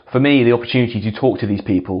for me, the opportunity to talk to these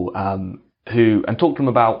people and talk to them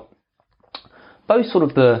about both sort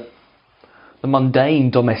of the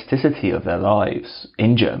mundane domesticity of their lives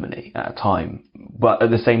in Germany at a time, but at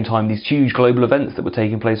the same time, these huge global events that were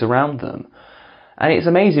taking place around them. And it's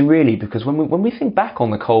amazing, really, because when we think back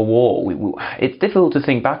on the Cold War, it's difficult to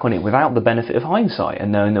think back on it without the benefit of hindsight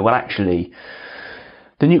and knowing that, well, actually,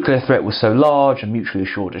 the nuclear threat was so large and mutually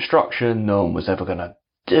assured destruction, no one was ever going to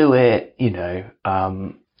do it, you know.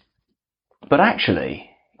 But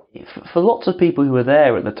actually, for lots of people who were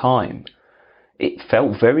there at the time, it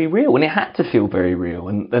felt very real, and it had to feel very real.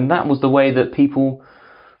 And that was the way that people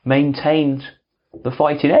maintained the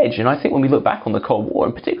fighting edge. And I think when we look back on the Cold War,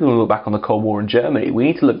 and particularly when we look back on the Cold War in Germany, we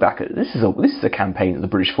need to look back at this is a campaign that the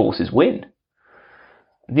British forces win.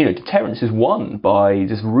 You know, deterrence is won by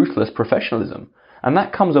this ruthless professionalism, and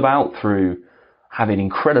that comes about through having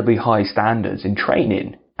incredibly high standards in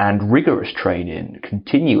training and rigorous training,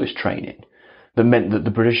 continuous training, that meant that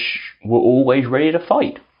the British were always ready to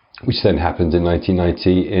fight. Which then happens in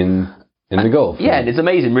 1990 in the Gulf. Yeah, and it's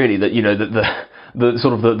amazing, really, that, you know, that the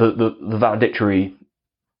sort of the valedictory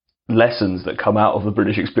lessons that come out of the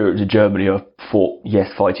British experience in Germany are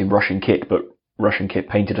fighting Russian kit, but Russian kit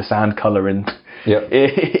painted a sand colour in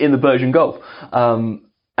the Persian Gulf.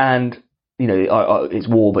 And, you know, it's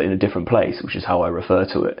war but in a different place, which is how I refer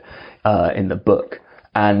to it in the book.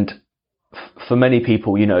 And for many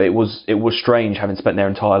people, you know, it was strange having spent their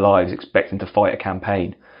entire lives expecting to fight a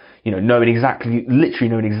campaign, you know, literally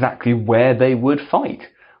knowing exactly where they would fight,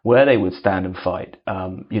 where they would stand and fight.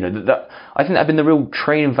 You know, that I think that had been the real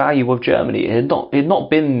training value of Germany. It had not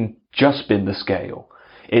been the scale.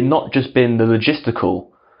 It had not just been the logistical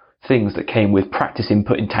things that came with practicing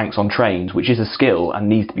putting tanks on trains, which is a skill and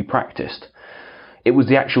needs to be practiced. It was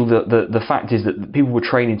the fact is that people were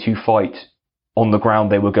training to fight on the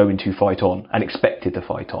ground they were going to fight on and expected to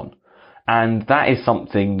fight on. And that is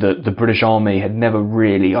something that the British Army had never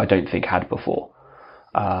really, I don't think, had before.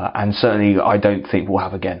 And certainly I don't think we'll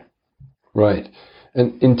have again. Right.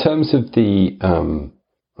 And in terms of the,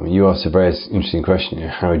 you asked a very interesting question. You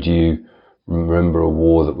know, how do you remember a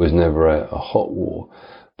war that was never a hot war?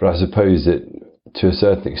 But I suppose that to a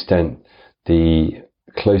certain extent, the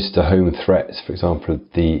close to home threats, for example,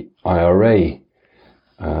 the IRA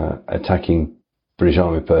attacking British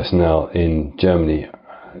Army personnel in Germany,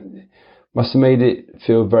 must have made it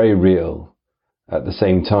feel very real at the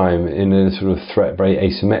same time, in a sort of very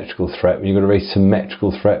asymmetrical threat, when you've got a very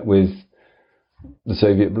symmetrical threat with the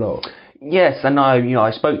Soviet bloc. Yes, and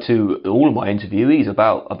I spoke to all of my interviewees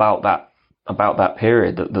about that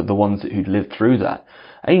period, the ones who'd lived through that.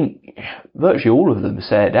 I mean, virtually all of them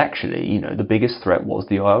said, actually, you know, the biggest threat was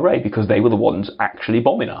the IRA, because they were the ones actually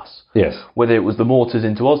bombing us. Yes. Whether it was the mortars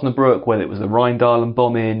into Osnabrück, whether it was the Rheindahl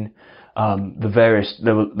bombing,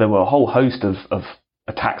 there were a whole host of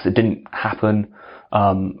attacks that didn't happen,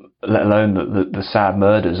 let alone the sad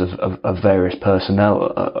murders of various personnel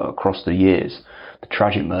across the years, the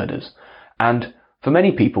tragic murders. And for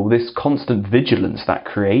many people, this constant vigilance that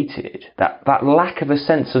created, that lack of a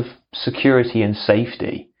sense of security and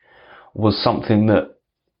safety, was something that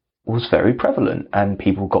was very prevalent and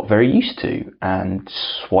people got very used to. And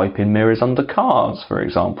swiping mirrors under cars, for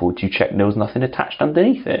example, to check there was nothing attached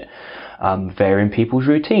underneath it. Varying people's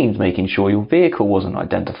routines, making sure your vehicle wasn't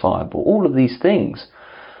identifiable. All of these things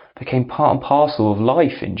became part and parcel of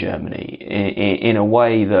life in Germany in a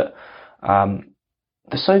way that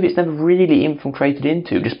the Soviets never really infiltrated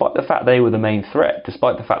into, despite the fact they were the main threat,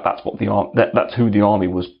 despite the fact that's who the army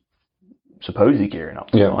was supposedly gearing up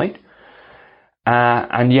to fight.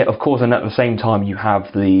 And yet, of course, and at the same time, you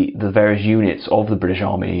have the various units of the British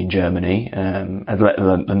Army in Germany, and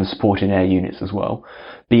the supporting air units as well,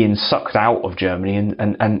 being sucked out of Germany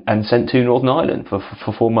and sent to Northern Ireland for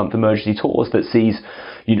 4-month emergency tours that sees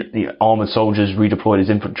armoured soldiers redeployed as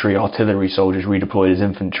infantry, artillery soldiers redeployed as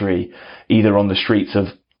infantry, either on the streets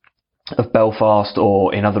of Belfast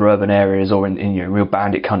or in other urban areas, or in real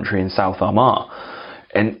bandit country in South Armagh.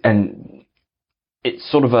 And it's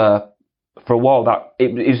sort of for a while that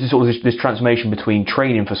it was sort of this transformation between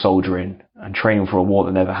training for soldiering and training for a war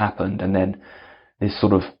that never happened, and then this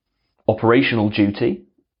sort of operational duty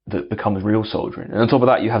that becomes real soldiering. And on top of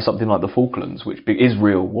that, you have something like the Falklands, which is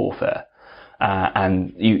real warfare,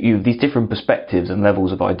 and you have these different perspectives and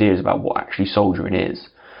levels of ideas about what actually soldiering is.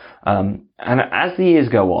 And as the years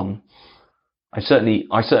go on, I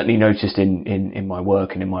certainly noticed in my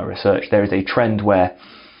work and in my research, there is a trend where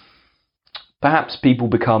perhaps people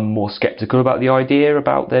become more sceptical about the idea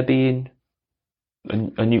about there being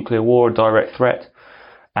a nuclear war, a direct threat.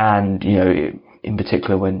 And, in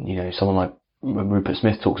particular when, someone like Rupert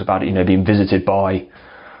Smith talks about it, being visited by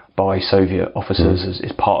Soviet officers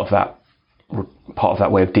as part of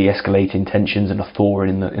that way of de-escalating tensions and a thaw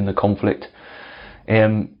in the conflict.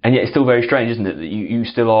 And yet it's still very strange, isn't it, that you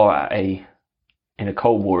still are in a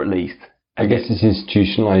Cold War at least. I guess it's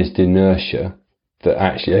institutionalised inertia that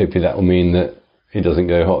actually hopefully that will mean that it doesn't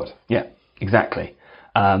go hot. Yeah, exactly.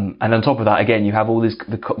 And on top of that, again, you have all this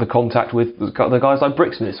the contact with the guys like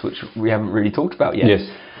Brixmis, which we haven't really talked about yet. Yes.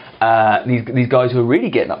 These guys who are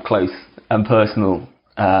really getting up close and personal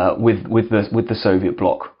with the Soviet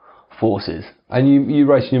bloc forces. And you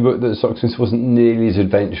write in your book that Socksmith wasn't nearly as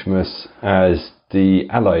adventurous as the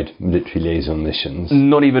Allied military liaison missions.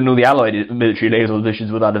 Not even all the Allied military liaison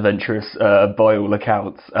missions were that adventurous, by all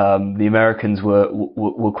accounts. The Americans were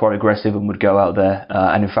quite aggressive and would go out there,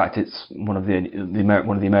 and in fact, it's one of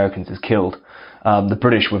the Americans is killed. The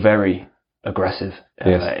British were very aggressive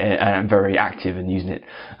and very active in using it.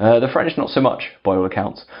 The French not so much, by all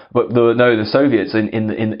accounts. But the Soviets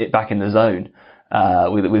back in the zone.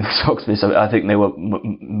 With Socksmith, I think they were.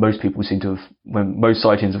 Most people seem to have. When most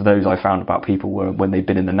sightings of those I found about people were when they'd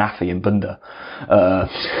been in the Nafi in Bunda,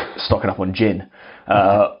 stocking up on gin,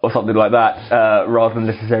 or something like that, rather than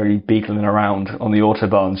necessarily beetling around on the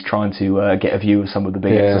autobahns trying to get a view of some of the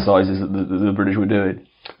big exercises that the British were doing.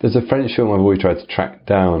 There's a French film I've always tried to track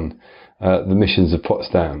down, the missions of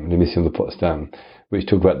Potsdam, the mission of the Potsdam, which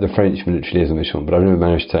talk about the French military liaison mission, but I've never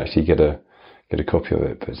managed to actually get a copy of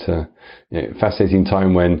it. But fascinating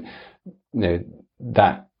time when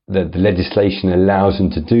that the legislation allows them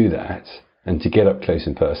to do that and to get up close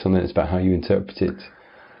and personal. And it's about how you interpret it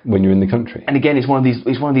when you're in the country. And again, it's one of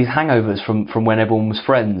these hangovers from when everyone was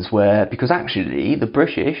friends, because actually the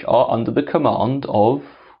British are under the command of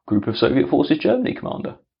Group of Soviet Forces Germany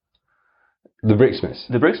commander. The Brixmis.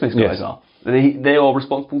 The Brixmis guys are. They are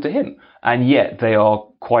responsible to him, and yet they are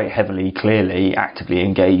quite heavily, clearly, actively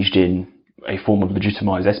engaged in a form of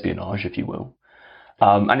legitimised espionage, if you will.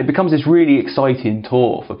 And it becomes this really exciting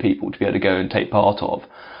tour for people to be able to go and take part of.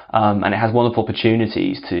 And it has wonderful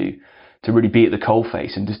opportunities to really be at the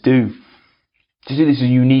coalface and just do this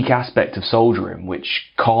unique aspect of soldiering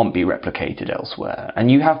which can't be replicated elsewhere. And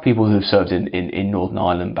you have people who have served in Northern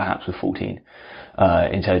Ireland, perhaps with 14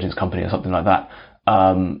 Intelligence Company or something like that.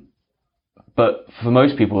 But for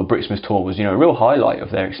most people, the Brixmis tour was, a real highlight of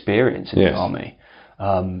their experience in the army.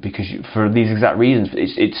 Because for these exact reasons,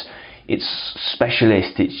 it's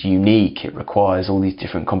specialist, it's unique, it requires all these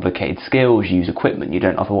different complicated skills, you use equipment you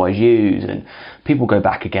don't otherwise use, and people go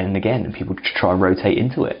back again and again, and people try and rotate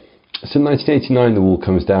into it. So in 1989 the wall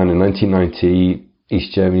comes down, in 1990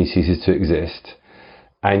 East Germany ceases to exist,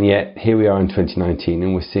 and yet here we are in 2019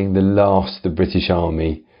 and we're seeing the last of the British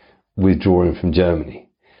Army withdrawing from Germany.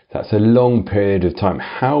 That's a long period of time.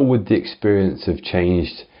 How would the experience have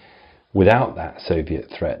changed without that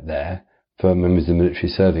Soviet threat there for members of the military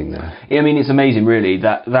serving there? Yeah, I mean, it's amazing, really,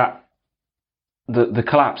 that the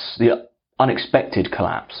collapse, the unexpected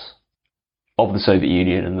collapse of the Soviet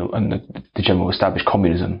Union and the general established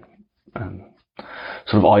communism,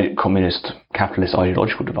 sort of communist capitalist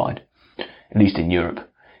ideological divide, at least in Europe,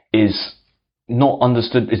 is not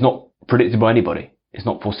understood, is not predicted by anybody, it's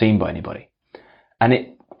not foreseen by anybody, and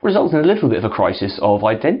it results in a little bit of a crisis of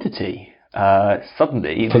identity.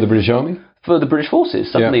 Suddenly, for the British Army, for the British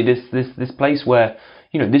forces, suddenly this place where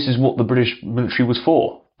this is what the British military was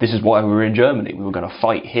for. This is why we were in Germany. We were going to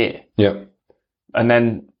fight here. Yeah. And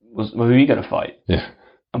then, who are you going to fight? Yeah.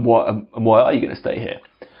 And why are you going to stay here?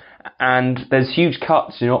 And there's huge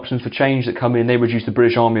cuts in options for change that come in. They reduce the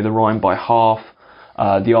British Army of the Rhine by half.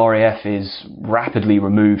 The RAF is rapidly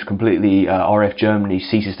removed completely. RAF Germany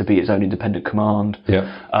ceases to be its own independent command.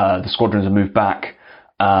 The squadrons are moved back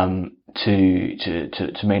to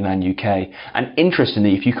mainland UK. And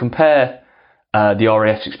interestingly, if you compare the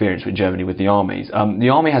RAF's experience with Germany with the armies, the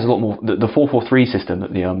army has a lot more. The 443 system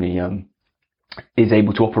that the army is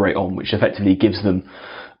able to operate on, which effectively gives them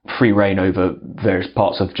free reign over various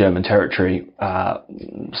parts of German territory,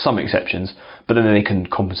 some exceptions, but then they can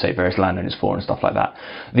compensate various landowners for and stuff like that.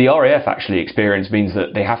 The RAF actually experience means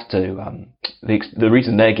that they have to, the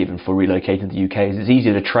reason they're given for relocating to the UK is it's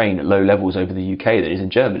easier to train at low levels over the UK than it is in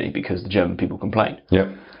Germany because the German people complain.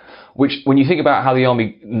 Which, when you think about how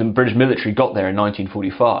the British military got there in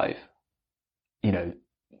 1945, you know,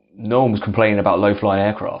 no one was complaining about low-flying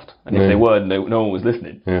aircraft, and if they were, no one was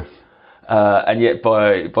listening. And yet,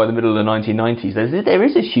 by the middle of the 1990s, there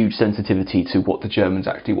is a huge sensitivity to what the Germans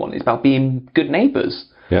actually want. It's about being good neighbours,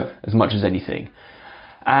 as much as anything.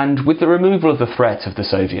 And with the removal of the threat of the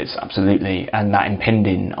Soviets, absolutely, and that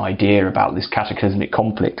impending idea about this cataclysmic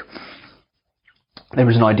conflict, there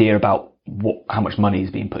is an idea about how much money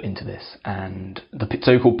is being put into this, and the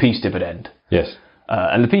so-called peace dividend.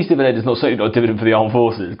 And the peace dividend is certainly not a dividend for the armed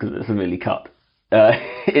forces, because it's severely cut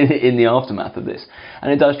in the aftermath of this.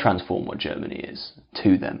 And it does transform what Germany is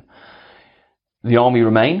to them. The army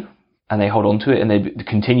remain, and they hold on to it, and they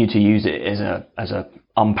continue to use it as a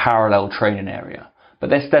unparalleled training area. But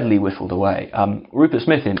they're steadily whittled away. Rupert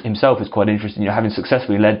Smith himself is quite interesting, having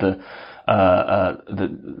successfully led the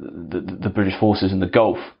British forces in the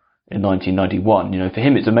Gulf in 1991. For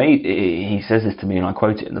him, it's amazing. He says this to me, and I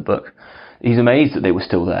quote it in the book. He's amazed that they were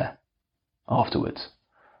still there afterwards.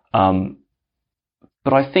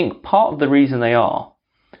 But I think part of the reason they are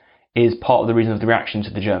is part of the reason of the reaction to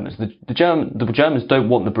the Germans. The Germans don't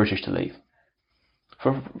want the British to leave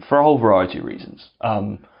for a whole variety of reasons.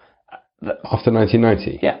 After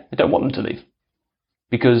 1990? Yeah, they don't want them to leave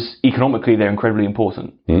because economically they're incredibly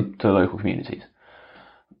important to the local communities.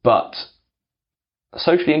 But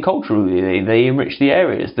socially and culturally, they enrich the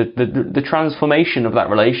areas. The transformation of that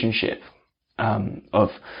relationship of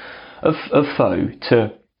foe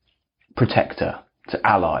to protector, to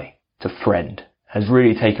ally, to friend has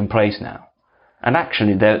really taken place now. And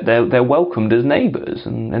actually they're welcomed as neighbours,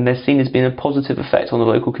 and they're seen as being a positive effect on the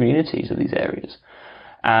local communities of these areas.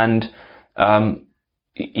 And the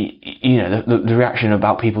reaction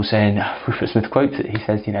about people saying, Rupert Smith quotes it, he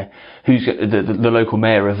says, who's the local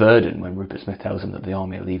mayor of Verden, when Rupert Smith tells him that the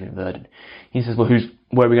army are leaving Verden, he says, well,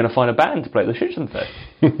 where are we going to find a band to play the Schützenfest?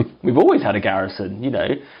 We've always had a garrison,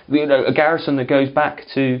 a garrison that goes back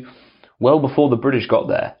to well before the British got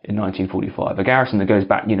there in 1945, a garrison that goes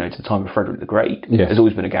back, to the time of Frederick the Great. There's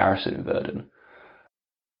always been a garrison in Verden.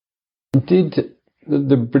 Did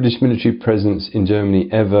the British military presence in Germany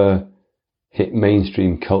ever hit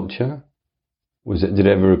mainstream culture? Did it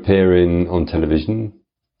ever appear on television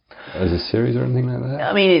as a series or anything like that?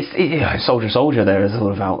 I mean, it's Soldier. They're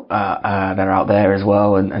sort of out. They're out there as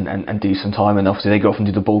well, and do some time. And obviously, they go off and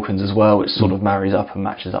do the Balkans as well, which sort of marries up and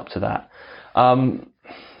matches up to that.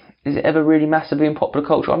 Is it ever really massively in popular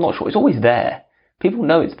culture? I'm not sure. It's always there. People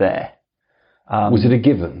know it's there. Was it a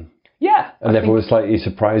given? Yeah. And therefore was slightly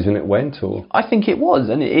surprised when it went? Or I think it was.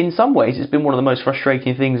 And in some ways, it's been one of the most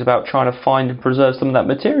frustrating things about trying to find and preserve some of that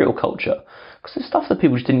material culture. Because there's stuff that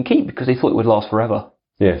people just didn't keep because they thought it would last forever.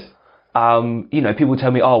 Yes. People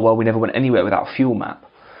tell me, oh, well, we never went anywhere without a fuel map.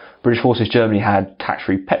 British Forces Germany had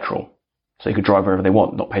tax-free petrol. So you could drive wherever they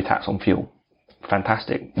want, not pay tax on fuel.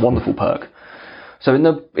 Fantastic. Wonderful perk. So in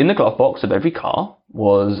the glove box of every car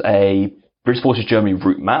was a British Forces Germany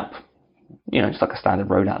route map. It's like a standard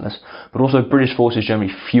road atlas, but also British Forces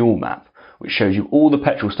Germany fuel map, which shows you all the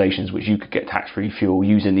petrol stations which you could get tax-free fuel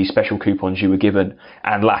using these special coupons you were given,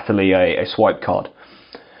 and latterly a swipe card.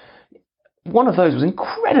 One of those was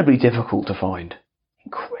incredibly difficult to find.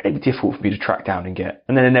 Incredibly difficult for me to track down and get.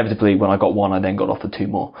 And then inevitably, when I got one, I then got offered two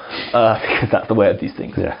more, because that's the way of these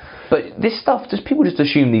things. Yeah. But this stuff, people just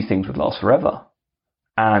assume these things would last forever.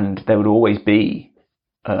 And there would always be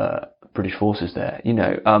British forces there,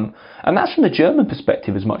 and that's from the German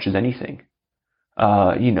perspective as much as anything.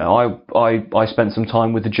 I spent some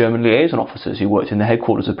time with the German liaison officers who worked in the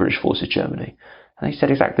headquarters of British Forces Germany, and they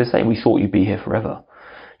said exactly the same. We thought you'd be here forever.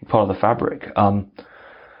 You're part of the fabric.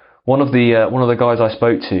 One of the guys I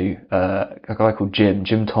spoke to, a guy called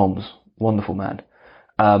Jim Toms, wonderful man.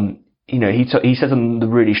 He said something that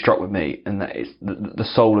really struck with me, and that is the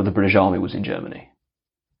soul of the British Army was in Germany.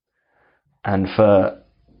 And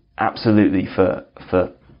certainly for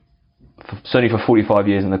certainly for 45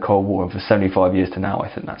 years in the Cold War and for 75 years to now, I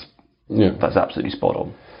think that's absolutely spot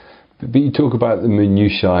on. But you talk about the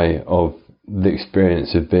minutiae of the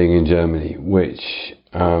experience of being in Germany, which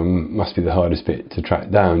must be the hardest bit to track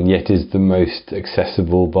down, yet is the most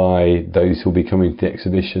accessible by those who will be coming to the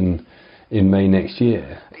exhibition in May next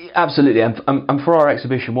year. Absolutely, and for our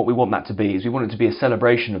exhibition, what we want that to be is we want it to be a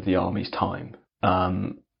celebration of the Army's time,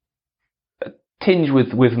 tinged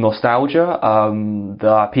with nostalgia.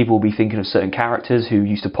 People will be thinking of certain characters who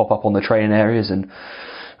used to pop up on the training areas and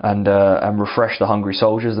refresh the hungry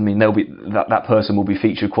soldiers. I mean, that person will be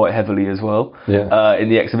featured quite heavily as well in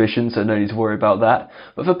the exhibition, so no need to worry about that.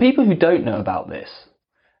 But for people who don't know about this,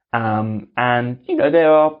 and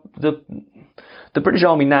there are the British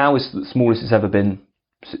Army now is the smallest it's ever been.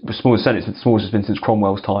 The smallest it's been since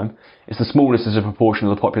Cromwell's time. It's the smallest as a proportion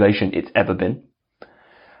of the population it's ever been.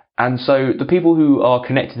 And so the people who are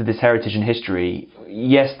connected to this heritage and history,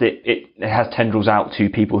 yes, it has tendrils out to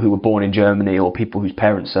people who were born in Germany or people whose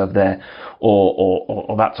parents served there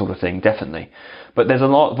or that sort of thing, definitely. But there's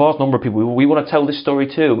a vast number of people. We want to tell this story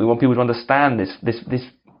too. We want people to understand this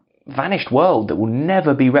vanished world that will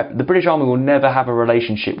never be... The British Army will never have a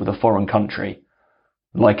relationship with a foreign country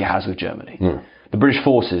like it has with Germany. The British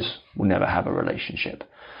forces will never have a relationship.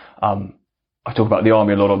 I talk about the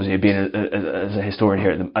Army a lot, obviously, being as a historian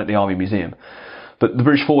here at the Army Museum. But the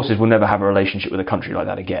British forces will never have a relationship with a country like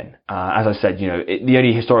that again. As I said, the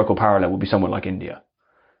only historical parallel would be someone like India.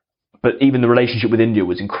 But even the relationship with India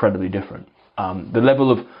was incredibly different. The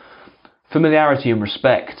level of familiarity and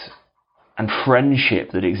respect and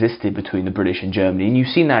friendship that existed between the British and Germany, and you've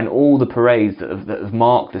seen that in all the parades that have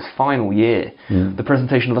marked this final year. The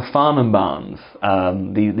presentation of the Fahnenbahns,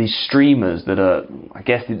 these streamers that are, I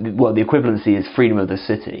guess, the equivalency is freedom of the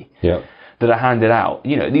city, that are handed out.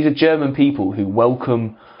 These are German people who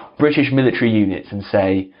welcome British military units and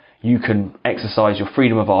say, you can exercise your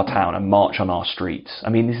freedom of our town and march on our streets. I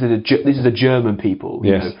mean, this is a German people,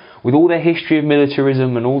 with all their history of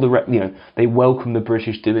militarism and all they welcome the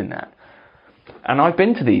British doing that. And I've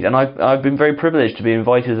been to these, and I've been very privileged to be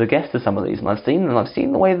invited as a guest to some of these, and I've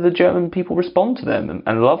seen the way that the German people respond to them, and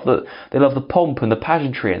they love the pomp and the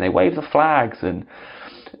pageantry, and they wave the flags, and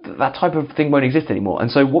that type of thing won't exist anymore. And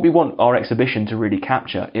so what we want our exhibition to really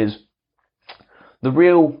capture is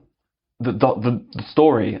the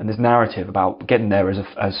story and this narrative about getting there as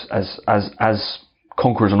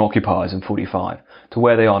conquerors and occupiers in 45 to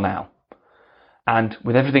where they are now. And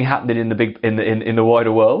with everything happening in the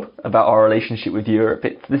wider world about our relationship with Europe,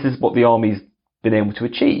 this is what the Army's been able to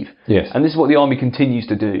achieve. Yes. And this is what the Army continues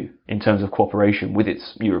to do in terms of cooperation with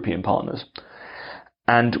its European partners.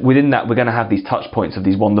 And within that, we're going to have these touch points of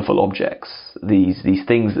these wonderful objects, these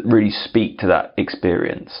things that really speak to that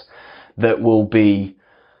experience, that will be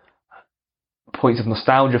points of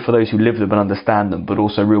nostalgia for those who live them and understand them, but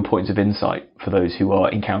also real points of insight for those who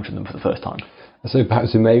are encountering them for the first time. So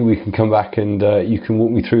perhaps in May we can come back and you can walk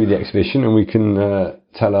me through the exhibition and we can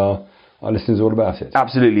tell our listeners all about it.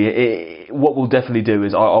 Absolutely. What we'll definitely do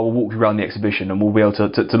is I'll walk you around the exhibition and we'll be able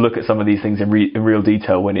to look at some of these things in real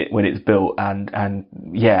detail when it's built. And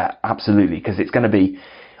yeah, absolutely, because it's going to be...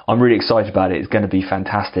 I'm really excited about it. It's going to be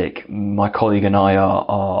fantastic. My colleague and I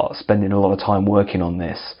are spending a lot of time working on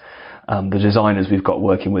this. The designers we've got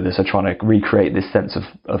working with us are trying to recreate this sense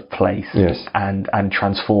of place and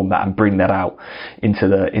transform that and bring that out into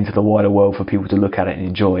the wider world for people to look at it and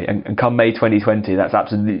enjoy. And come May 2020, that's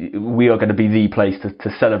absolutely, we are going to be the place to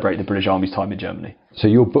celebrate the British Army's time in Germany. So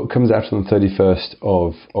your book comes out on the 31st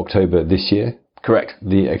of October this year? Correct.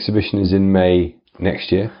 The exhibition is in May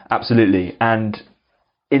next year? Absolutely. And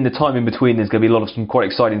in the time in between, there's going to be some quite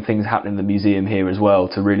exciting things happening in the museum here as well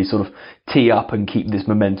to really sort of tee up and keep this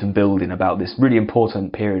momentum building about this really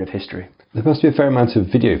important period of history. There must be a fair amount of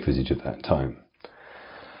video footage at that time.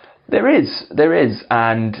 There is,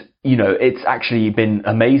 and it's actually been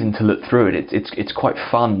amazing to look through it. It's quite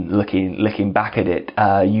fun looking back at it.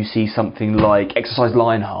 You see something like Exercise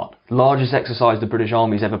Lionheart, largest exercise the British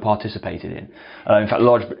Army's ever participated in. In fact,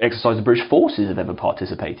 largest exercise the British forces have ever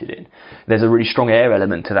participated in. There's a really strong air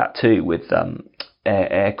element to that too, with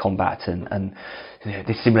air combat and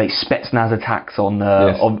they simulate Spetsnaz attacks on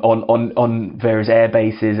various air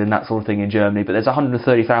bases and that sort of thing in Germany. But there's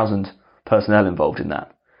 130,000 personnel involved in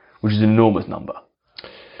that, which is an enormous number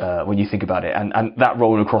when you think about it. And that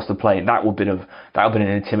rolling across the plain, that would have been an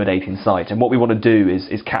intimidating sight. And what we want to do is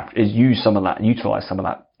use some of that, utilise some of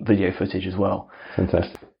that video footage as well.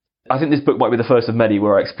 Fantastic. I think this book might be the first of many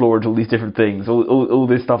where I explored all these different things, all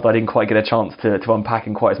this stuff that I didn't quite get a chance to unpack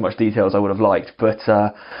in quite as much detail as I would have liked. But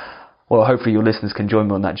well, hopefully your listeners can join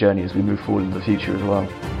me on that journey as we move forward into the future as well.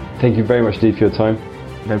 Thank you very much, Steve, for your time.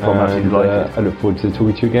 No problem, absolutely delighted. I look forward to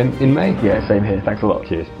talking to you again in May. Yeah, same here. Thanks a lot.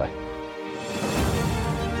 Cheers. Bye.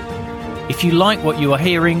 If you like what you are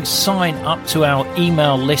hearing, sign up to our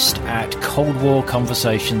email list at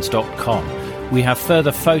coldwarconversations.com. We have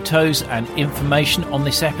further photos and information on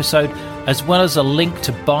this episode, as well as a link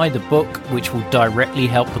to buy the book, which will directly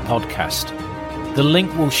help the podcast. The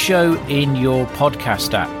link will show in your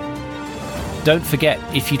podcast app. Don't forget,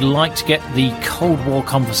 if you'd like to get the Cold War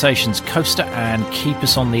Conversations coaster and keep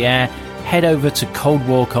us on the air, head over to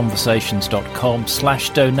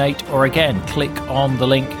coldwarconversations.com/donate, or again, click on the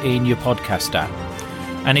link in your podcast app.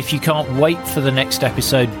 And if you can't wait for the next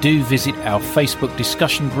episode, do visit our Facebook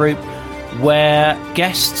discussion group, where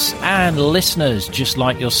guests and listeners just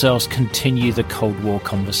like yourselves continue the Cold War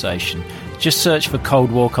conversation. Just search for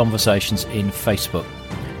Cold War Conversations in Facebook.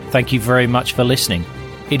 Thank you very much for listening.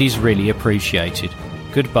 It is really appreciated.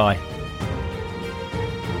 Goodbye.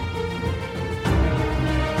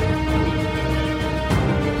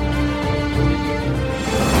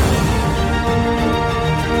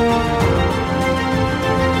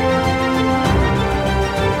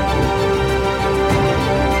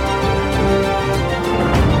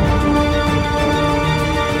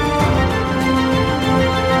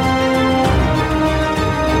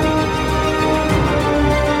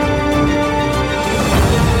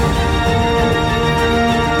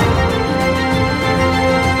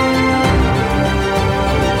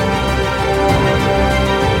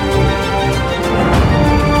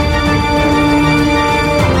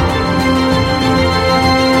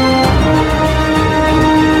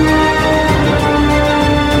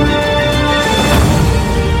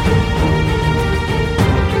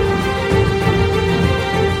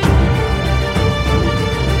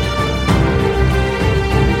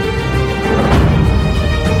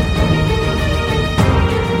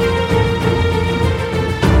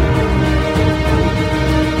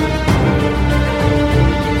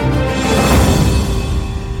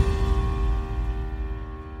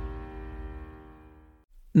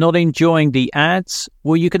 Not enjoying the ads?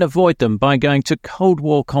 Well, you can avoid them by going to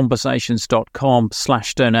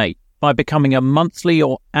coldwarconversations.com/donate. By becoming a monthly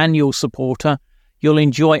or annual supporter, you'll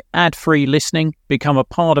enjoy ad-free listening, become a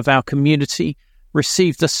part of our community,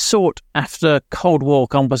 receive the sought-after Cold War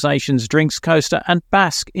Conversations drinks coaster, and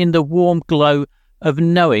bask in the warm glow of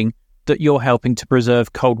knowing that you're helping to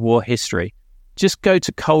preserve Cold War history. Just go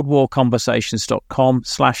to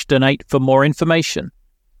coldwarconversations.com/donate for more information.